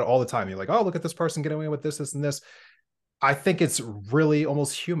complain about it all the time. You're like, oh, look at this person getting away with this, and this. I think it's really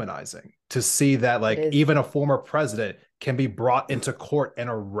almost humanizing to see that like even a former president can be brought into court and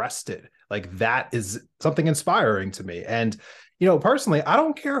arrested. Like that is something inspiring to me. And, personally, I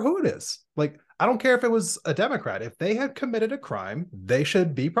don't care who it is. Like, I don't care if it was a Democrat. If they had committed a crime, they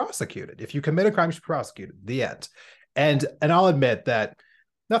should be prosecuted. If you commit a crime, you should be prosecuted. The end. And I'll admit that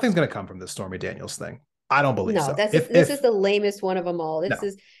nothing's going to come from this Stormy Daniels thing. I don't believe so. This is the lamest one of them all. This No.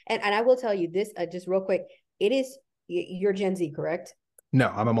 is, and I will tell you this just real quick. It is, you're Gen Z, correct? No,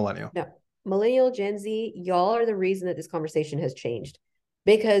 I'm a millennial. No, millennial, Gen Z, y'all are the reason that this conversation has changed,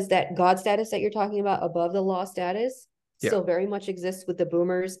 because that God status that you're talking about, above the law status, still very much exists with the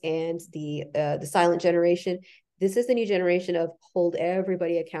boomers and the silent generation. This is the new generation of hold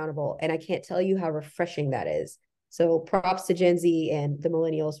everybody accountable, and I can't tell you how refreshing that is. So props to Gen Z and the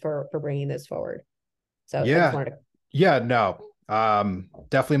millennials for bringing this forward. So yeah, I just wanted to...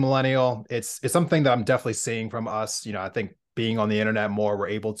 definitely millennial. It's something that I'm definitely seeing from us. I think being on the internet more, we're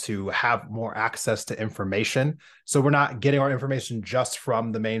able to have more access to information. So we're not getting our information just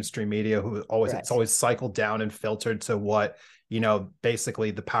from the mainstream media, who always it's always cycled down and filtered to what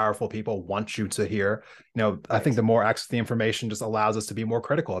basically the powerful people want you to hear. I think the more access to the information just allows us to be more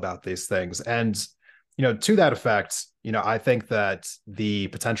critical about these things. And to that effect, I think that the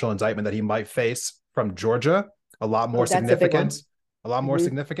potential indictment that he might face from Georgia, a lot more significant,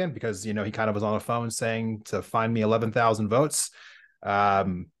 significant, because he kind of was on the phone saying to find me 11,000 votes.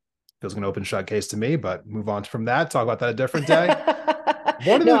 Feels like an open shut case to me, but move on from that. Talk about that a different day.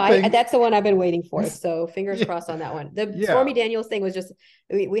 That's the one I've been waiting for. So fingers crossed on that one. The Stormy Daniels thing was just,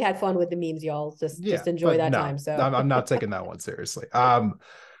 we had fun with the memes, y'all. Just enjoy that time. So I'm not taking that one seriously.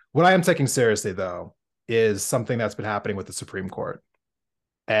 What I am taking seriously though is something that's been happening with the Supreme Court.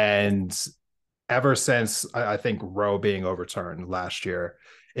 And ever since I think Roe being overturned last year,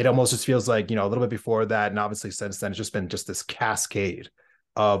 it almost just feels like, a little bit before that. And obviously since then, it's just been this cascade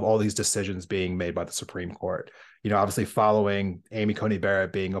of all these decisions being made by the Supreme Court. Obviously following Amy Coney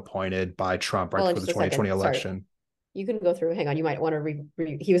Barrett being appointed by Trump right before the 2020 election. Sorry. You can go through. Hang on. You might want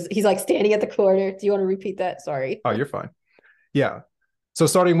to he's like standing at the corner. Do you want to repeat that? Sorry. Oh, you're fine. Yeah. So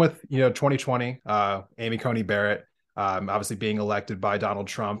starting with, 2020, Amy Coney Barrett, obviously being elected by Donald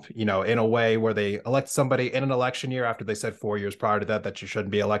Trump, in a way where they elect somebody in an election year after they said 4 years prior to that you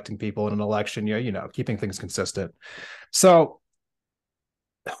shouldn't be electing people in an election year, keeping things consistent. So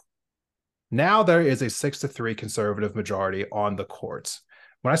now there is a 6-3 conservative majority on the court,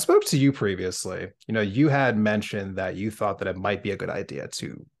 When I spoke to you previously, you had mentioned that you thought that it might be a good idea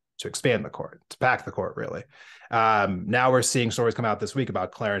to expand the court, to pack the court, really. Now we're seeing stories come out this week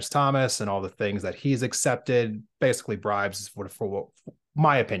about Clarence Thomas and all the things that he's accepted, basically bribes for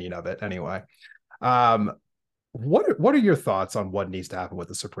my opinion of it, anyway. Um, what are your thoughts on what needs to happen with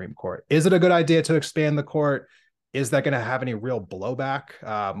the Supreme Court? Is it a good idea to expand the court? Is that going to have any real blowback?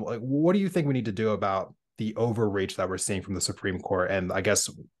 What do you think we need to do about the overreach that we're seeing from the Supreme Court, and I guess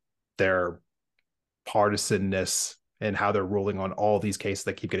their partisanness and how they're ruling on all these cases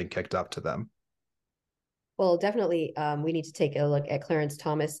that keep getting kicked up to them? Well, definitely, we need to take a look at Clarence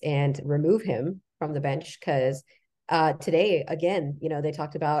Thomas and remove him from the bench because today, again, they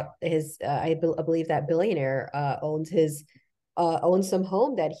talked about his. I believe that billionaire owns some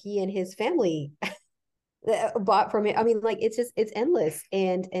home that he and his family bought from it. I mean, like it's endless,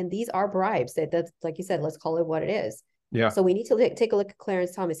 and these are bribes. That's like you said. Let's call it what it is. Yeah. So we need to take a look at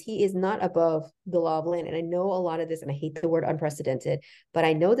Clarence Thomas. He is not above the law of land, and I know a lot of this, and I hate the word unprecedented, but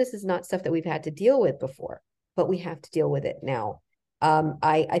I know this is not stuff that we've had to deal with before, but we have to deal with it now.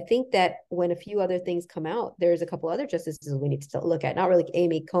 I think that when a few other things come out, there's a couple other justices we need to look at. Not really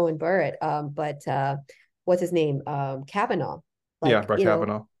Amy Cohen Barrett, but what's his name, Kavanaugh. Yeah, Brett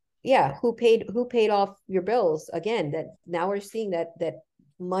Kavanaugh. Yeah, who paid off your bills again? That now we're seeing that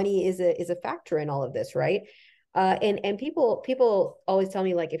money is a factor in all of this, right? And people always tell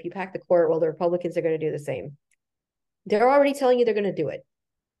me, like, if you pack the court, well, the Republicans are going to do the same. They're already telling you they're going to do it.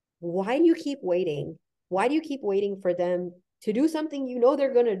 Why do you keep waiting? Why do you keep waiting for them to do something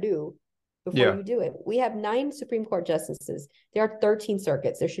they're going to do before you do it? We have 9 Supreme Court justices. There are 13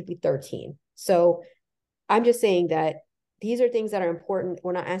 circuits. There should be 13. So I'm just saying that these are things that are important.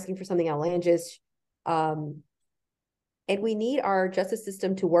 We're not asking for something outlandish. And we need our justice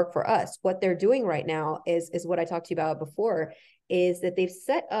system to work for us. What they're doing right now is what I talked to you about before, is that they've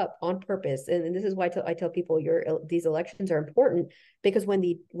set up on purpose. And this is why I tell people these elections are important, because when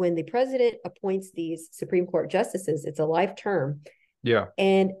the president appoints these Supreme Court justices, it's a life term. Yeah.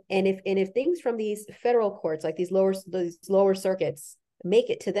 And if things from these federal courts, like these lower circuits,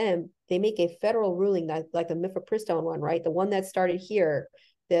 make it to them, they make a federal ruling like the mifepristone one, right? The one that started here,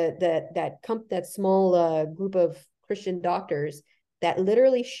 that small group of Christian doctors that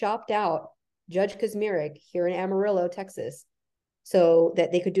literally shopped out Judge Kaczmarek here in Amarillo, Texas, so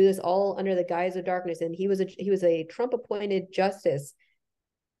that they could do this all under the guise of darkness. And he was a Trump appointed justice.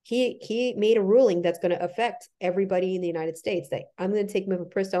 He made a ruling that's going to affect everybody in the United States, that I'm going to take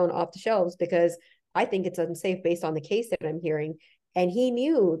mifepristone off the shelves because I think it's unsafe based on the case that I'm hearing. And he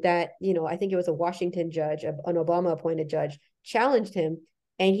knew that, I think it was a Washington judge, an Obama appointed judge, challenged him.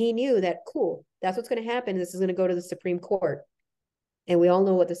 And he knew that, cool, that's what's going to happen. This is going to go to the Supreme Court. And we all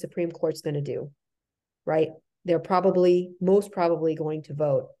know what the Supreme Court's going to do, right? They're most probably going to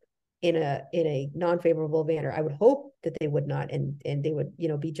vote in a non-favorable manner. I would hope that they would not, and they would,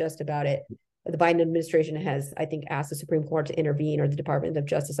 be just about it. The Biden administration has, I think, asked the Supreme Court to intervene, or the Department of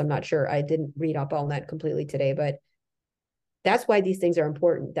Justice. I'm not sure. I didn't read up on that completely today, but that's why these things are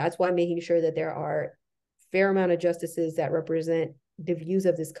important. That's why making sure that there are a fair amount of justices that represent the views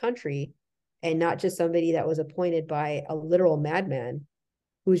of this country, and not just somebody that was appointed by a literal madman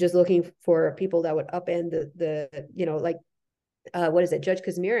who's just looking for people that would upend what is it? Judge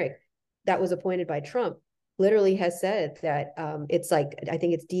Kaczmarek, that was appointed by Trump, literally has said that it's like, I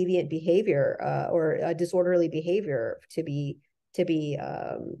think it's deviant behavior or disorderly behavior to be what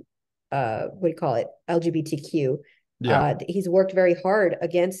do you call it? LGBTQ. Yeah. He's worked very hard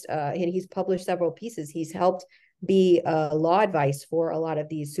against, and he's published several pieces. He's helped be law advice for a lot of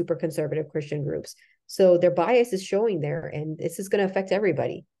these super conservative Christian groups. So their bias is showing there, and this is going to affect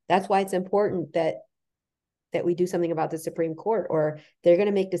everybody. That's why it's important that we do something about the Supreme Court, or they're going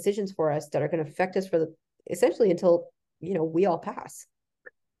to make decisions for us that are going to affect us essentially until, we all pass.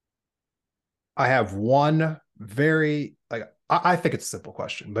 I have one I think it's a simple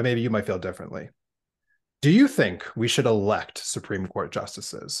question, but maybe you might feel differently. Do you think we should elect Supreme Court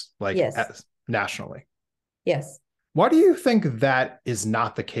justices, yes, nationally? Yes. Why do you think that is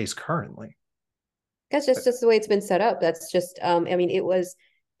not the case currently? That's just the way it's been set up. That's just, it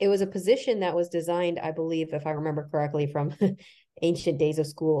was a position that was designed, I believe, if I remember correctly, from ancient days of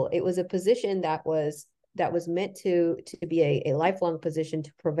school. It was a position that was meant to be a lifelong position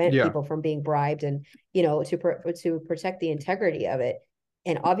to prevent people from being bribed, and, to protect the integrity of it.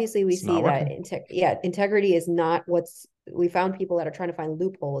 And obviously we see that integrity is not we found people that are trying to find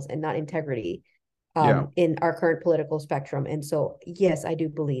loopholes and not integrity in our current political spectrum. And so, yes, I do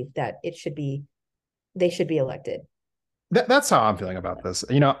believe that they should be elected. That's how I'm feeling about this.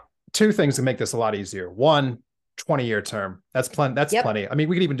 Two things to make this a lot easier. One, 20-year term. That's plenty. That's Yep. plenty. I mean,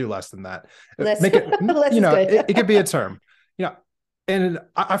 we could even do less than that. Less, Make it, less you is know, good. it could be a term, you know. And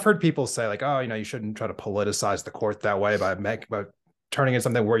I've heard people say like, oh, you know, you shouldn't try to politicize the court that way by turning it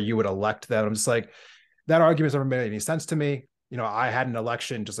something where you would elect them. I'm just like, that argument's never made any sense to me. You know, I had an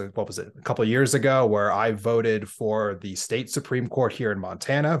election just like, what was it, a couple of years ago, where I voted for the state Supreme Court here in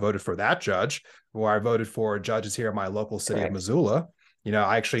Montana, voted for that judge, where I voted for judges here in my local city Correct. of Missoula. You know,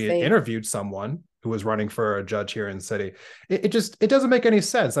 I actually Same. interviewed someone who was running for a judge here in the city. It doesn't make any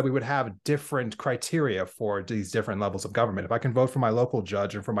sense that we would have different criteria for these different levels of government. If I can vote for my local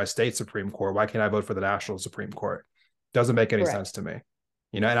judge and for my state Supreme Court, why can't I vote for the national Supreme Court? Doesn't make any sense to me.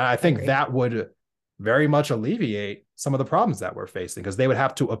 You know, and I think that would very much alleviate some of the problems that we're facing, because they would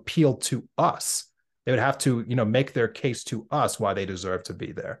have to appeal to us. They would have to, you know, make their case to us why they deserve to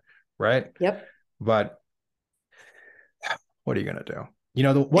be there. Right. Yep. But what are you going to do? You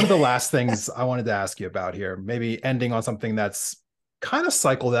know, one of the last things I wanted to ask you about here, maybe ending on something that's kind of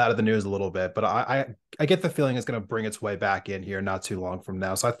cycled out of the news a little bit, but I get the feeling it's going to bring its way back in here not too long from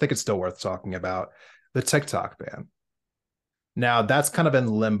now. So I think it's still worth talking about the TikTok ban. Now, that's kind of in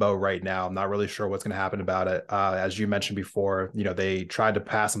limbo right now. I'm not really sure what's going to happen about it. As you mentioned before, you know, they tried to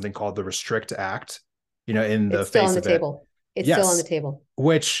pass something called the Restrict Act, you know, in the face of it. It's still on the table.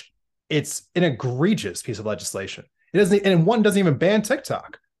 Which it's an egregious piece of legislation. It doesn't, and one doesn't even ban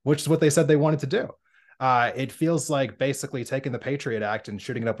TikTok, which is what they said they wanted to do. It feels like basically taking the Patriot Act and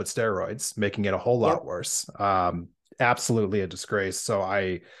shooting it up with steroids, making it a whole lot worse. Absolutely a disgrace. So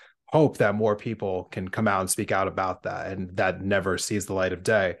I hope that more people can come out and speak out about that, and that never sees the light of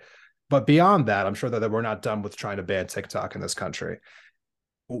day. But beyond that, I'm sure that we're not done with trying to ban TikTok in this country.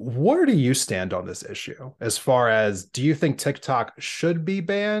 Where do you stand on this issue? As far as, do you think TikTok should be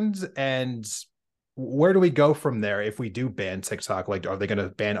banned? And where do we go from there if we do ban TikTok? Like, are they going to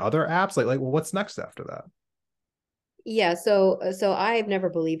ban other apps? Like, well, what's next after that? Yeah, so I've never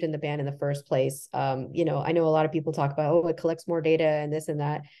believed in the ban in the first place. You know, I know a lot of people talk about, oh, it collects more data and this and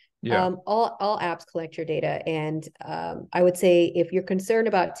that. Yeah. All apps collect your data. And I would say if you're concerned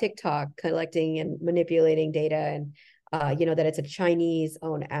about TikTok collecting and manipulating data, and you know, that it's a Chinese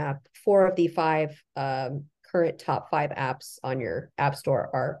owned app, 4 of the 5 current top 5 apps on your app store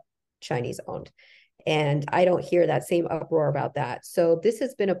are Chinese owned. And I don't hear that same uproar about that. So this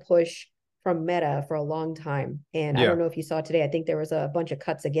has been a push from Meta for a long time. And I don't know if you saw today, I think there was a bunch of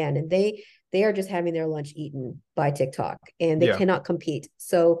cuts again, and they are just having their lunch eaten by TikTok, and they cannot compete.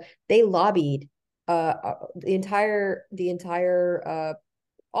 So they lobbied the entire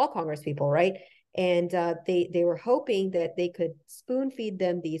all Congress people, right? And they were hoping that they could spoon feed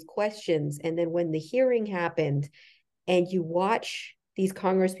them these questions. And then when the hearing happened and you watch these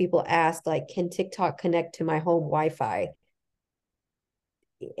Congress people ask, like, can TikTok connect to my home Wi-Fi?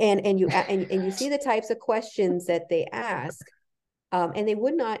 And you see the types of questions that they ask. And they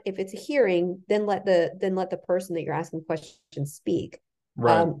would not, if it's a hearing, then let the person that you're asking questions speak.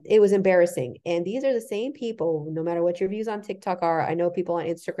 Right. It was embarrassing. And these are the same people, no matter what your views on TikTok are. I know people on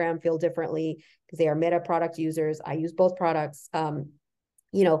Instagram feel differently because they are Meta product users. I use both products.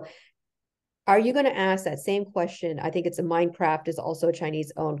 You know, are you going to ask that same question? I think it's a Minecraft is also a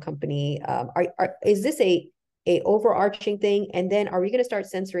Chinese owned company. Is this a overarching thing? And then are we going to start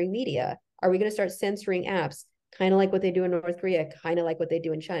censoring media? Are we going to start censoring apps? Kind of like what they do in North Korea, kind of like what they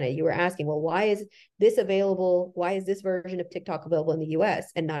do in China. You were asking, well, why is this available? Why is this version of TikTok available in the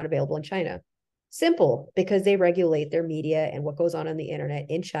US and not available in China? Simple, because they regulate their media and what goes on the internet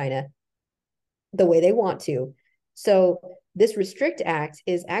in China the way they want to. So this Restrict Act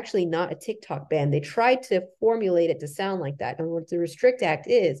is actually not a TikTok ban. They tried to formulate it to sound like that. And what the Restrict Act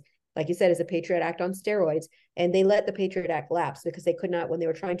is, like you said, is a Patriot Act on steroids. And they let the Patriot Act lapse because they could not, when they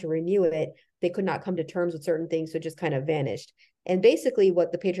were trying to renew it, they could not come to terms with certain things. So it just kind of vanished. And basically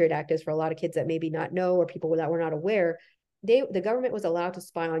what the Patriot Act is, for a lot of kids that maybe not know, or people that were not aware, the government was allowed to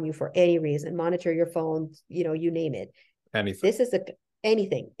spy on you for any reason, monitor your phone, you know, you name it. Anything. This is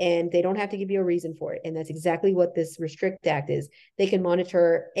anything. And they don't have to give you a reason for it. And that's exactly what this Restrict Act is. They can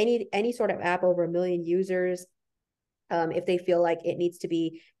monitor any sort of app over 1 million users. If they feel like it needs to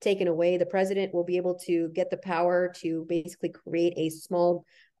be taken away, the president will be able to get the power to basically create a small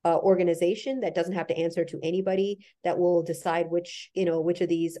organization that doesn't have to answer to anybody, that will decide which of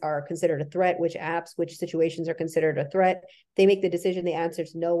these are considered a threat, which apps, which situations are considered a threat. They make the decision, they answer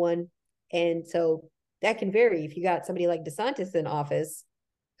to no one. And so that can vary. If you got somebody like DeSantis in office,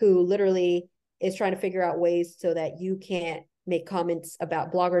 who literally is trying to figure out ways so that you can't make comments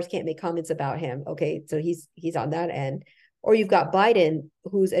about, bloggers can't make comments about him. Okay, so he's on that end. Or you've got Biden,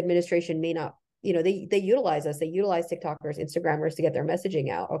 whose administration may not they utilize us. They utilize TikTokers, Instagrammers to get their messaging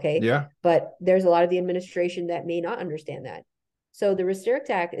out. Okay. Yeah. But there's a lot of the administration that may not understand that. So the Restrict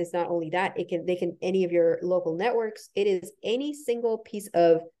Act is not only that, they can any of your local networks. It is any single piece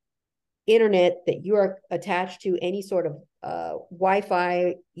of internet that you are attached to, any sort of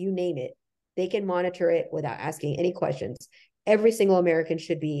Wi-Fi, you name it, they can monitor it without asking any questions. Every single American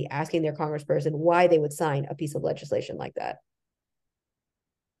should be asking their congressperson why they would sign a piece of legislation like that.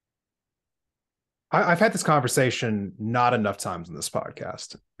 I've had this conversation not enough times in this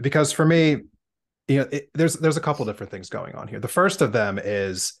podcast, because for me, there's a couple different things going on here. The first of them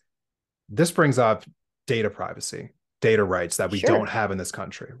is this brings up data privacy, data rights that we don't have in this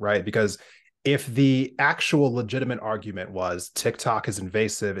country, right? Because if the actual legitimate argument was TikTok is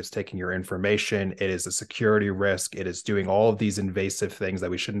invasive, it's taking your information, it is a security risk, it is doing all of these invasive things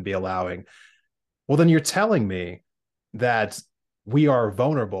that we shouldn't be allowing, well, then you're telling me that we are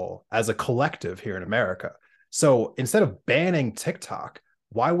vulnerable as a collective here in America. So instead of banning TikTok,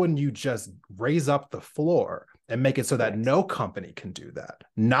 why wouldn't you just raise up the floor and make it so that no company can do that,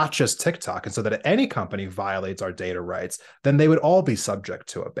 not just TikTok? And so that if any company violates our data rights, then they would all be subject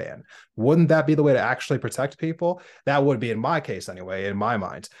to a ban. Wouldn't that be the way to actually protect people? That would be, in my case anyway, in my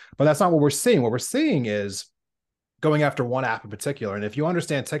mind. But that's not what we're seeing. What we're seeing is going after one app in particular. And if you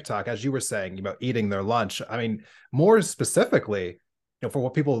understand TikTok, as you were saying, about eating their lunch, I mean, more specifically, for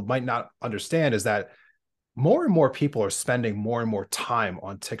what people might not understand is that more and more people are spending more and more time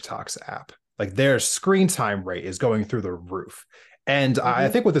on TikTok's app. Like their screen time rate is going through the roof. And I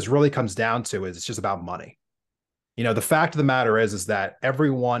think what this really comes down to is it's just about money. The fact of the matter is that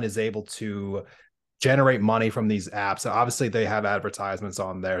everyone is able to generate money from these apps. Obviously, they have advertisements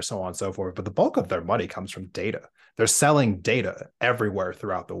on there, so on and so forth, but the bulk of their money comes from data. They're selling data everywhere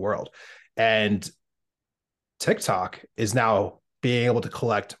throughout the world. And TikTok is now being able to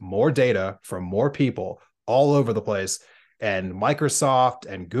collect more data from more people all over the place. And Microsoft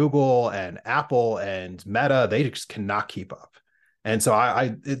and Google and Apple and Meta, they just cannot keep up. And so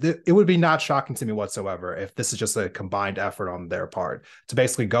it would be not shocking to me whatsoever if this is just a combined effort on their part to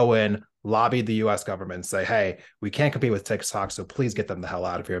basically go in, lobby the US government and say, hey, we can't compete with TikTok, so please get them the hell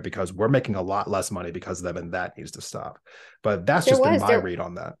out of here because we're making a lot less money because of them, and that needs to stop. But that's just been my read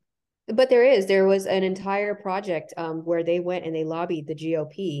on that. But there was an entire project where they went and they lobbied the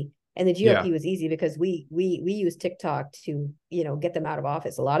GOP, and the GOP was easy because we use TikTok to get them out of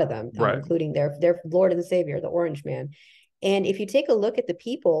office. A lot of them, including their Lord and Savior, the Orange Man. And if you take a look at the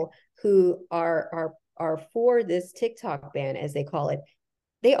people who are for this TikTok ban, as they call it,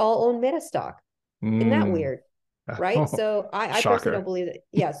 they all own Meta stock. Isn't that weird? Right. So I personally don't believe that.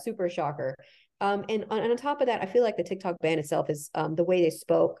 Yeah, super shocker. And on top of that, I feel like the TikTok ban itself is the way they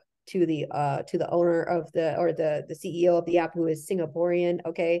spoke to the owner of the CEO of the app, who is Singaporean.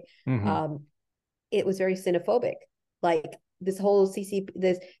 Okay. It was very xenophobic. Like this whole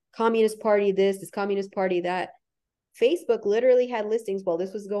this communist party, this communist party, that. Facebook literally had listings while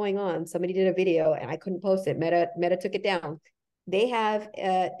this was going on. Somebody did a video and I couldn't post it. Meta took it down. They have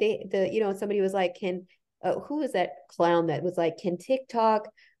somebody was like, who was that clown that was like, can TikTok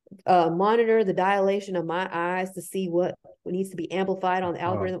monitor the dilation of my eyes to see what needs to be amplified on the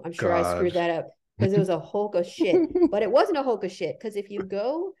algorithm? I'm sure I screwed that up because it was a hulk of shit. But it wasn't a hulk of shit, because if you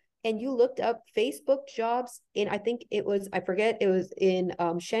go and you looked up Facebook jobs in, I think it was, I forget, it was in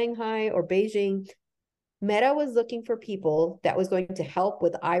Shanghai or Beijing, Meta was looking for people that was going to help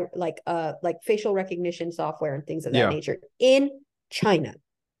with like facial recognition software and things of that nature in China.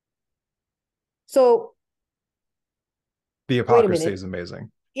 So the hypocrisy is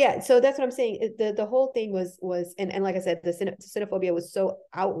amazing. Yeah, so that's what I'm saying. The whole thing was and like I said, the xenophobia was so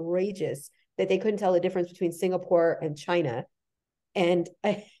outrageous that they couldn't tell the difference between Singapore and China, and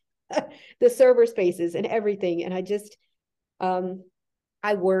the server spaces and everything. And I just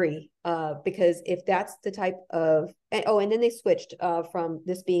I worry because if that's the type of and then they switched from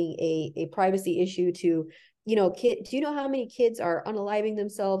this being a privacy issue to, do you know how many kids are unaliving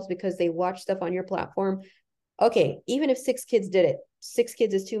themselves because they watch stuff on your platform? Okay, even if 6 kids did it, 6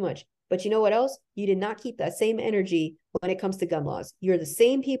 kids is too much. But you know what else? You did not keep that same energy when it comes to gun laws. You're the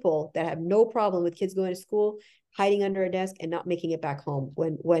same people that have no problem with kids going to school, hiding under a desk, and not making it back home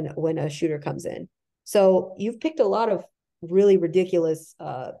when a shooter comes in. So you've picked a lot of really ridiculous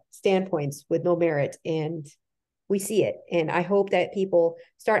standpoints with no merit, and we see it. And I hope that people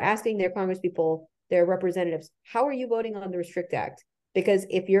start asking their congresspeople, their representatives, how are you voting on the Restrict Act? Because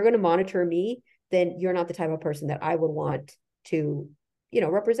if you're going to monitor me, then you're not the type of person that I would want to,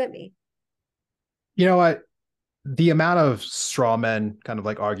 represent me. You know what? The amount of straw men kind of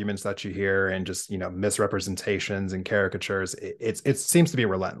like arguments that you hear and just, misrepresentations and caricatures, it seems to be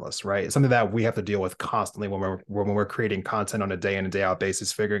relentless, right? It's something that we have to deal with constantly when we're creating content on a day in and day out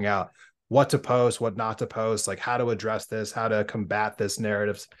basis, figuring out what to post, what not to post, like how to address this, how to combat this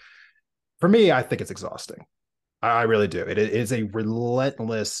narratives. For me, I think it's exhausting. I really do. It is a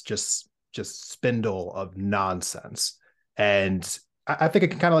relentless, just spindle of nonsense, and I think it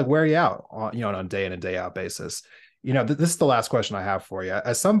can kind of like wear you out on a day in and day out basis. This is the last question I have for you.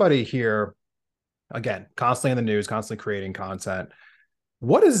 As somebody here, again, constantly in the news, constantly creating content,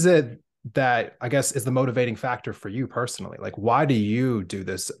 what is it that I guess is the motivating factor for you personally? Like, why do you do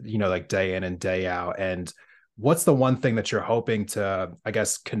this? Like day in and day out, and what's the one thing that you're hoping to, I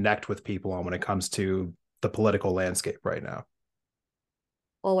guess, connect with people on when it comes to the political landscape right now?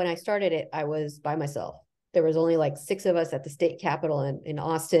 Well, when I started it, I was by myself. There was only like 6 of us at the state capitol in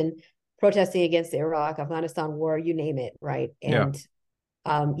Austin protesting against the Iraq, Afghanistan war, you name it, right? Yeah.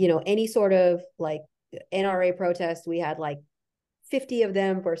 And any sort of like NRA protest, we had like 50 of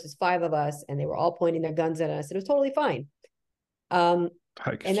them versus 5 of us, and they were all pointing their guns at us. It was totally fine. And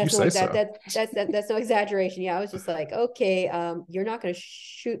You that's say no so. that's no exaggeration. Yeah, I was just like, okay, you're not going to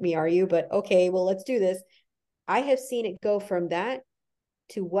shoot me, are you? But okay, well, let's do this. I have seen it go from that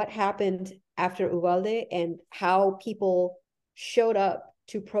to what happened after Uvalde and how people showed up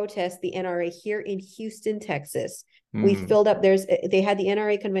to protest the NRA here in Houston, Texas. We filled up. They had the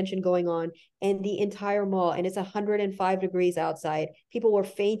NRA convention going on, and the entire mall, and it's 105 degrees outside. People were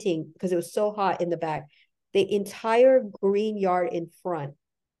fainting because it was so hot in the back. The entire green yard in front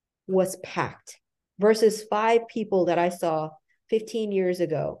was packed versus 5 people that I saw 15 years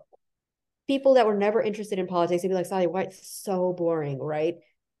ago. People that were never interested in politics. They'd be like, Saadia, why it's so boring, right?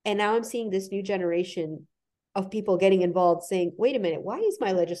 And now I'm seeing this new generation of people getting involved saying, wait a minute, why is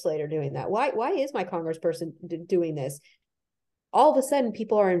my legislator doing that? Why is my congressperson doing this? All of a sudden,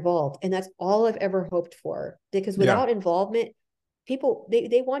 people are involved. And that's all I've ever hoped for. Because Yeah. without involvement, people,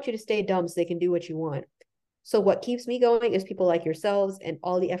 they want you to stay dumb so they can do what you want. So what keeps me going is people like yourselves and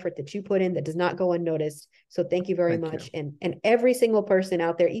all the effort that you put in that does not go unnoticed. So thank you very Thank much. you. And every single person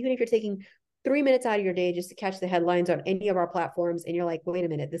out there, even if you're taking 3 minutes out of your day just to catch the headlines on any of our platforms, and you're like, wait a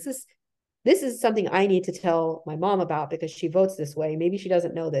minute, this is something I need to tell my mom about because she votes this way. Maybe she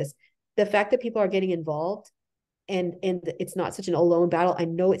doesn't know this. The fact that people are getting involved and it's not such an alone battle. I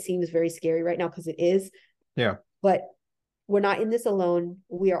know it seems very scary right now because it is, Yeah. but we're not in this alone.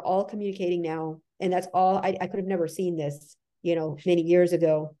 We are all communicating now. And that's all. I could have never seen this, many years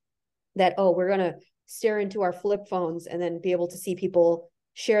ago, that, oh, we're going to stare into our flip phones and then be able to see people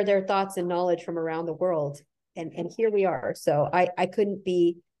share their thoughts and knowledge from around the world. And here we are. So I couldn't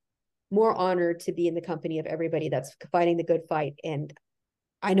be more honored to be in the company of everybody that's fighting the good fight. And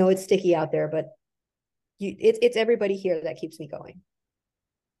I know it's sticky out there, but it's everybody here that keeps me going.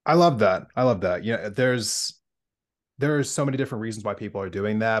 I love that. I love that. There's so many different reasons why people are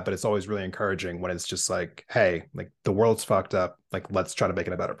doing that, but it's always really encouraging when it's just like, hey, like the world's fucked up. Like, let's try to make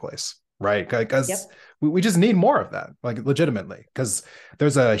it a better place. Right. Because Yep. we just need more of that, like legitimately, because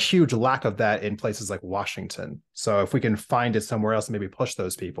there's a huge lack of that in places like Washington. So if we can find it somewhere else and maybe push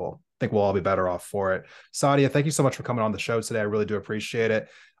those people, I think we'll all be better off for it. Saadia, thank you so much for coming on the show today. I really do appreciate it.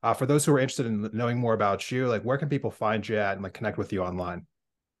 For those who are interested in knowing more about you, like where can people find you at and like connect with you online?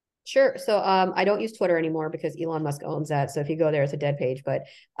 Sure. So I don't use Twitter anymore because Elon Musk owns that. So if you go there, it's a dead page. But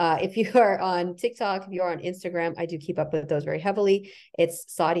if you are on TikTok, if you are on Instagram, I do keep up with those very heavily. It's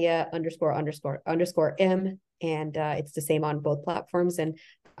Saadia ___ M. And it's the same on both platforms. And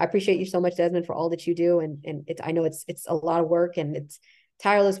I appreciate you so much, Desmond, for all that you do. And I know it's a lot of work and it's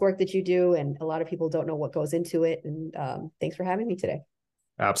tireless work that you do. And a lot of people don't know what goes into it. And thanks for having me today.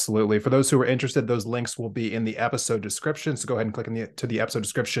 Absolutely. For those who are interested, those links will be in the episode description. So go ahead and click to the episode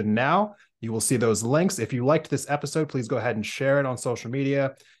description now. You will see those links. If you liked this episode, please go ahead and share it on social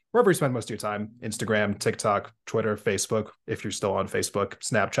media, wherever you spend most of your time: Instagram, TikTok, Twitter, Facebook. If you're still on Facebook,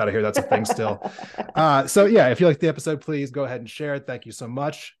 Snapchat, I hear that's a thing still. So yeah, if you like the episode, please go ahead and share it. Thank you so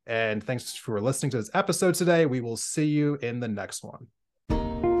much. And thanks for listening to this episode today. We will see you in the next one.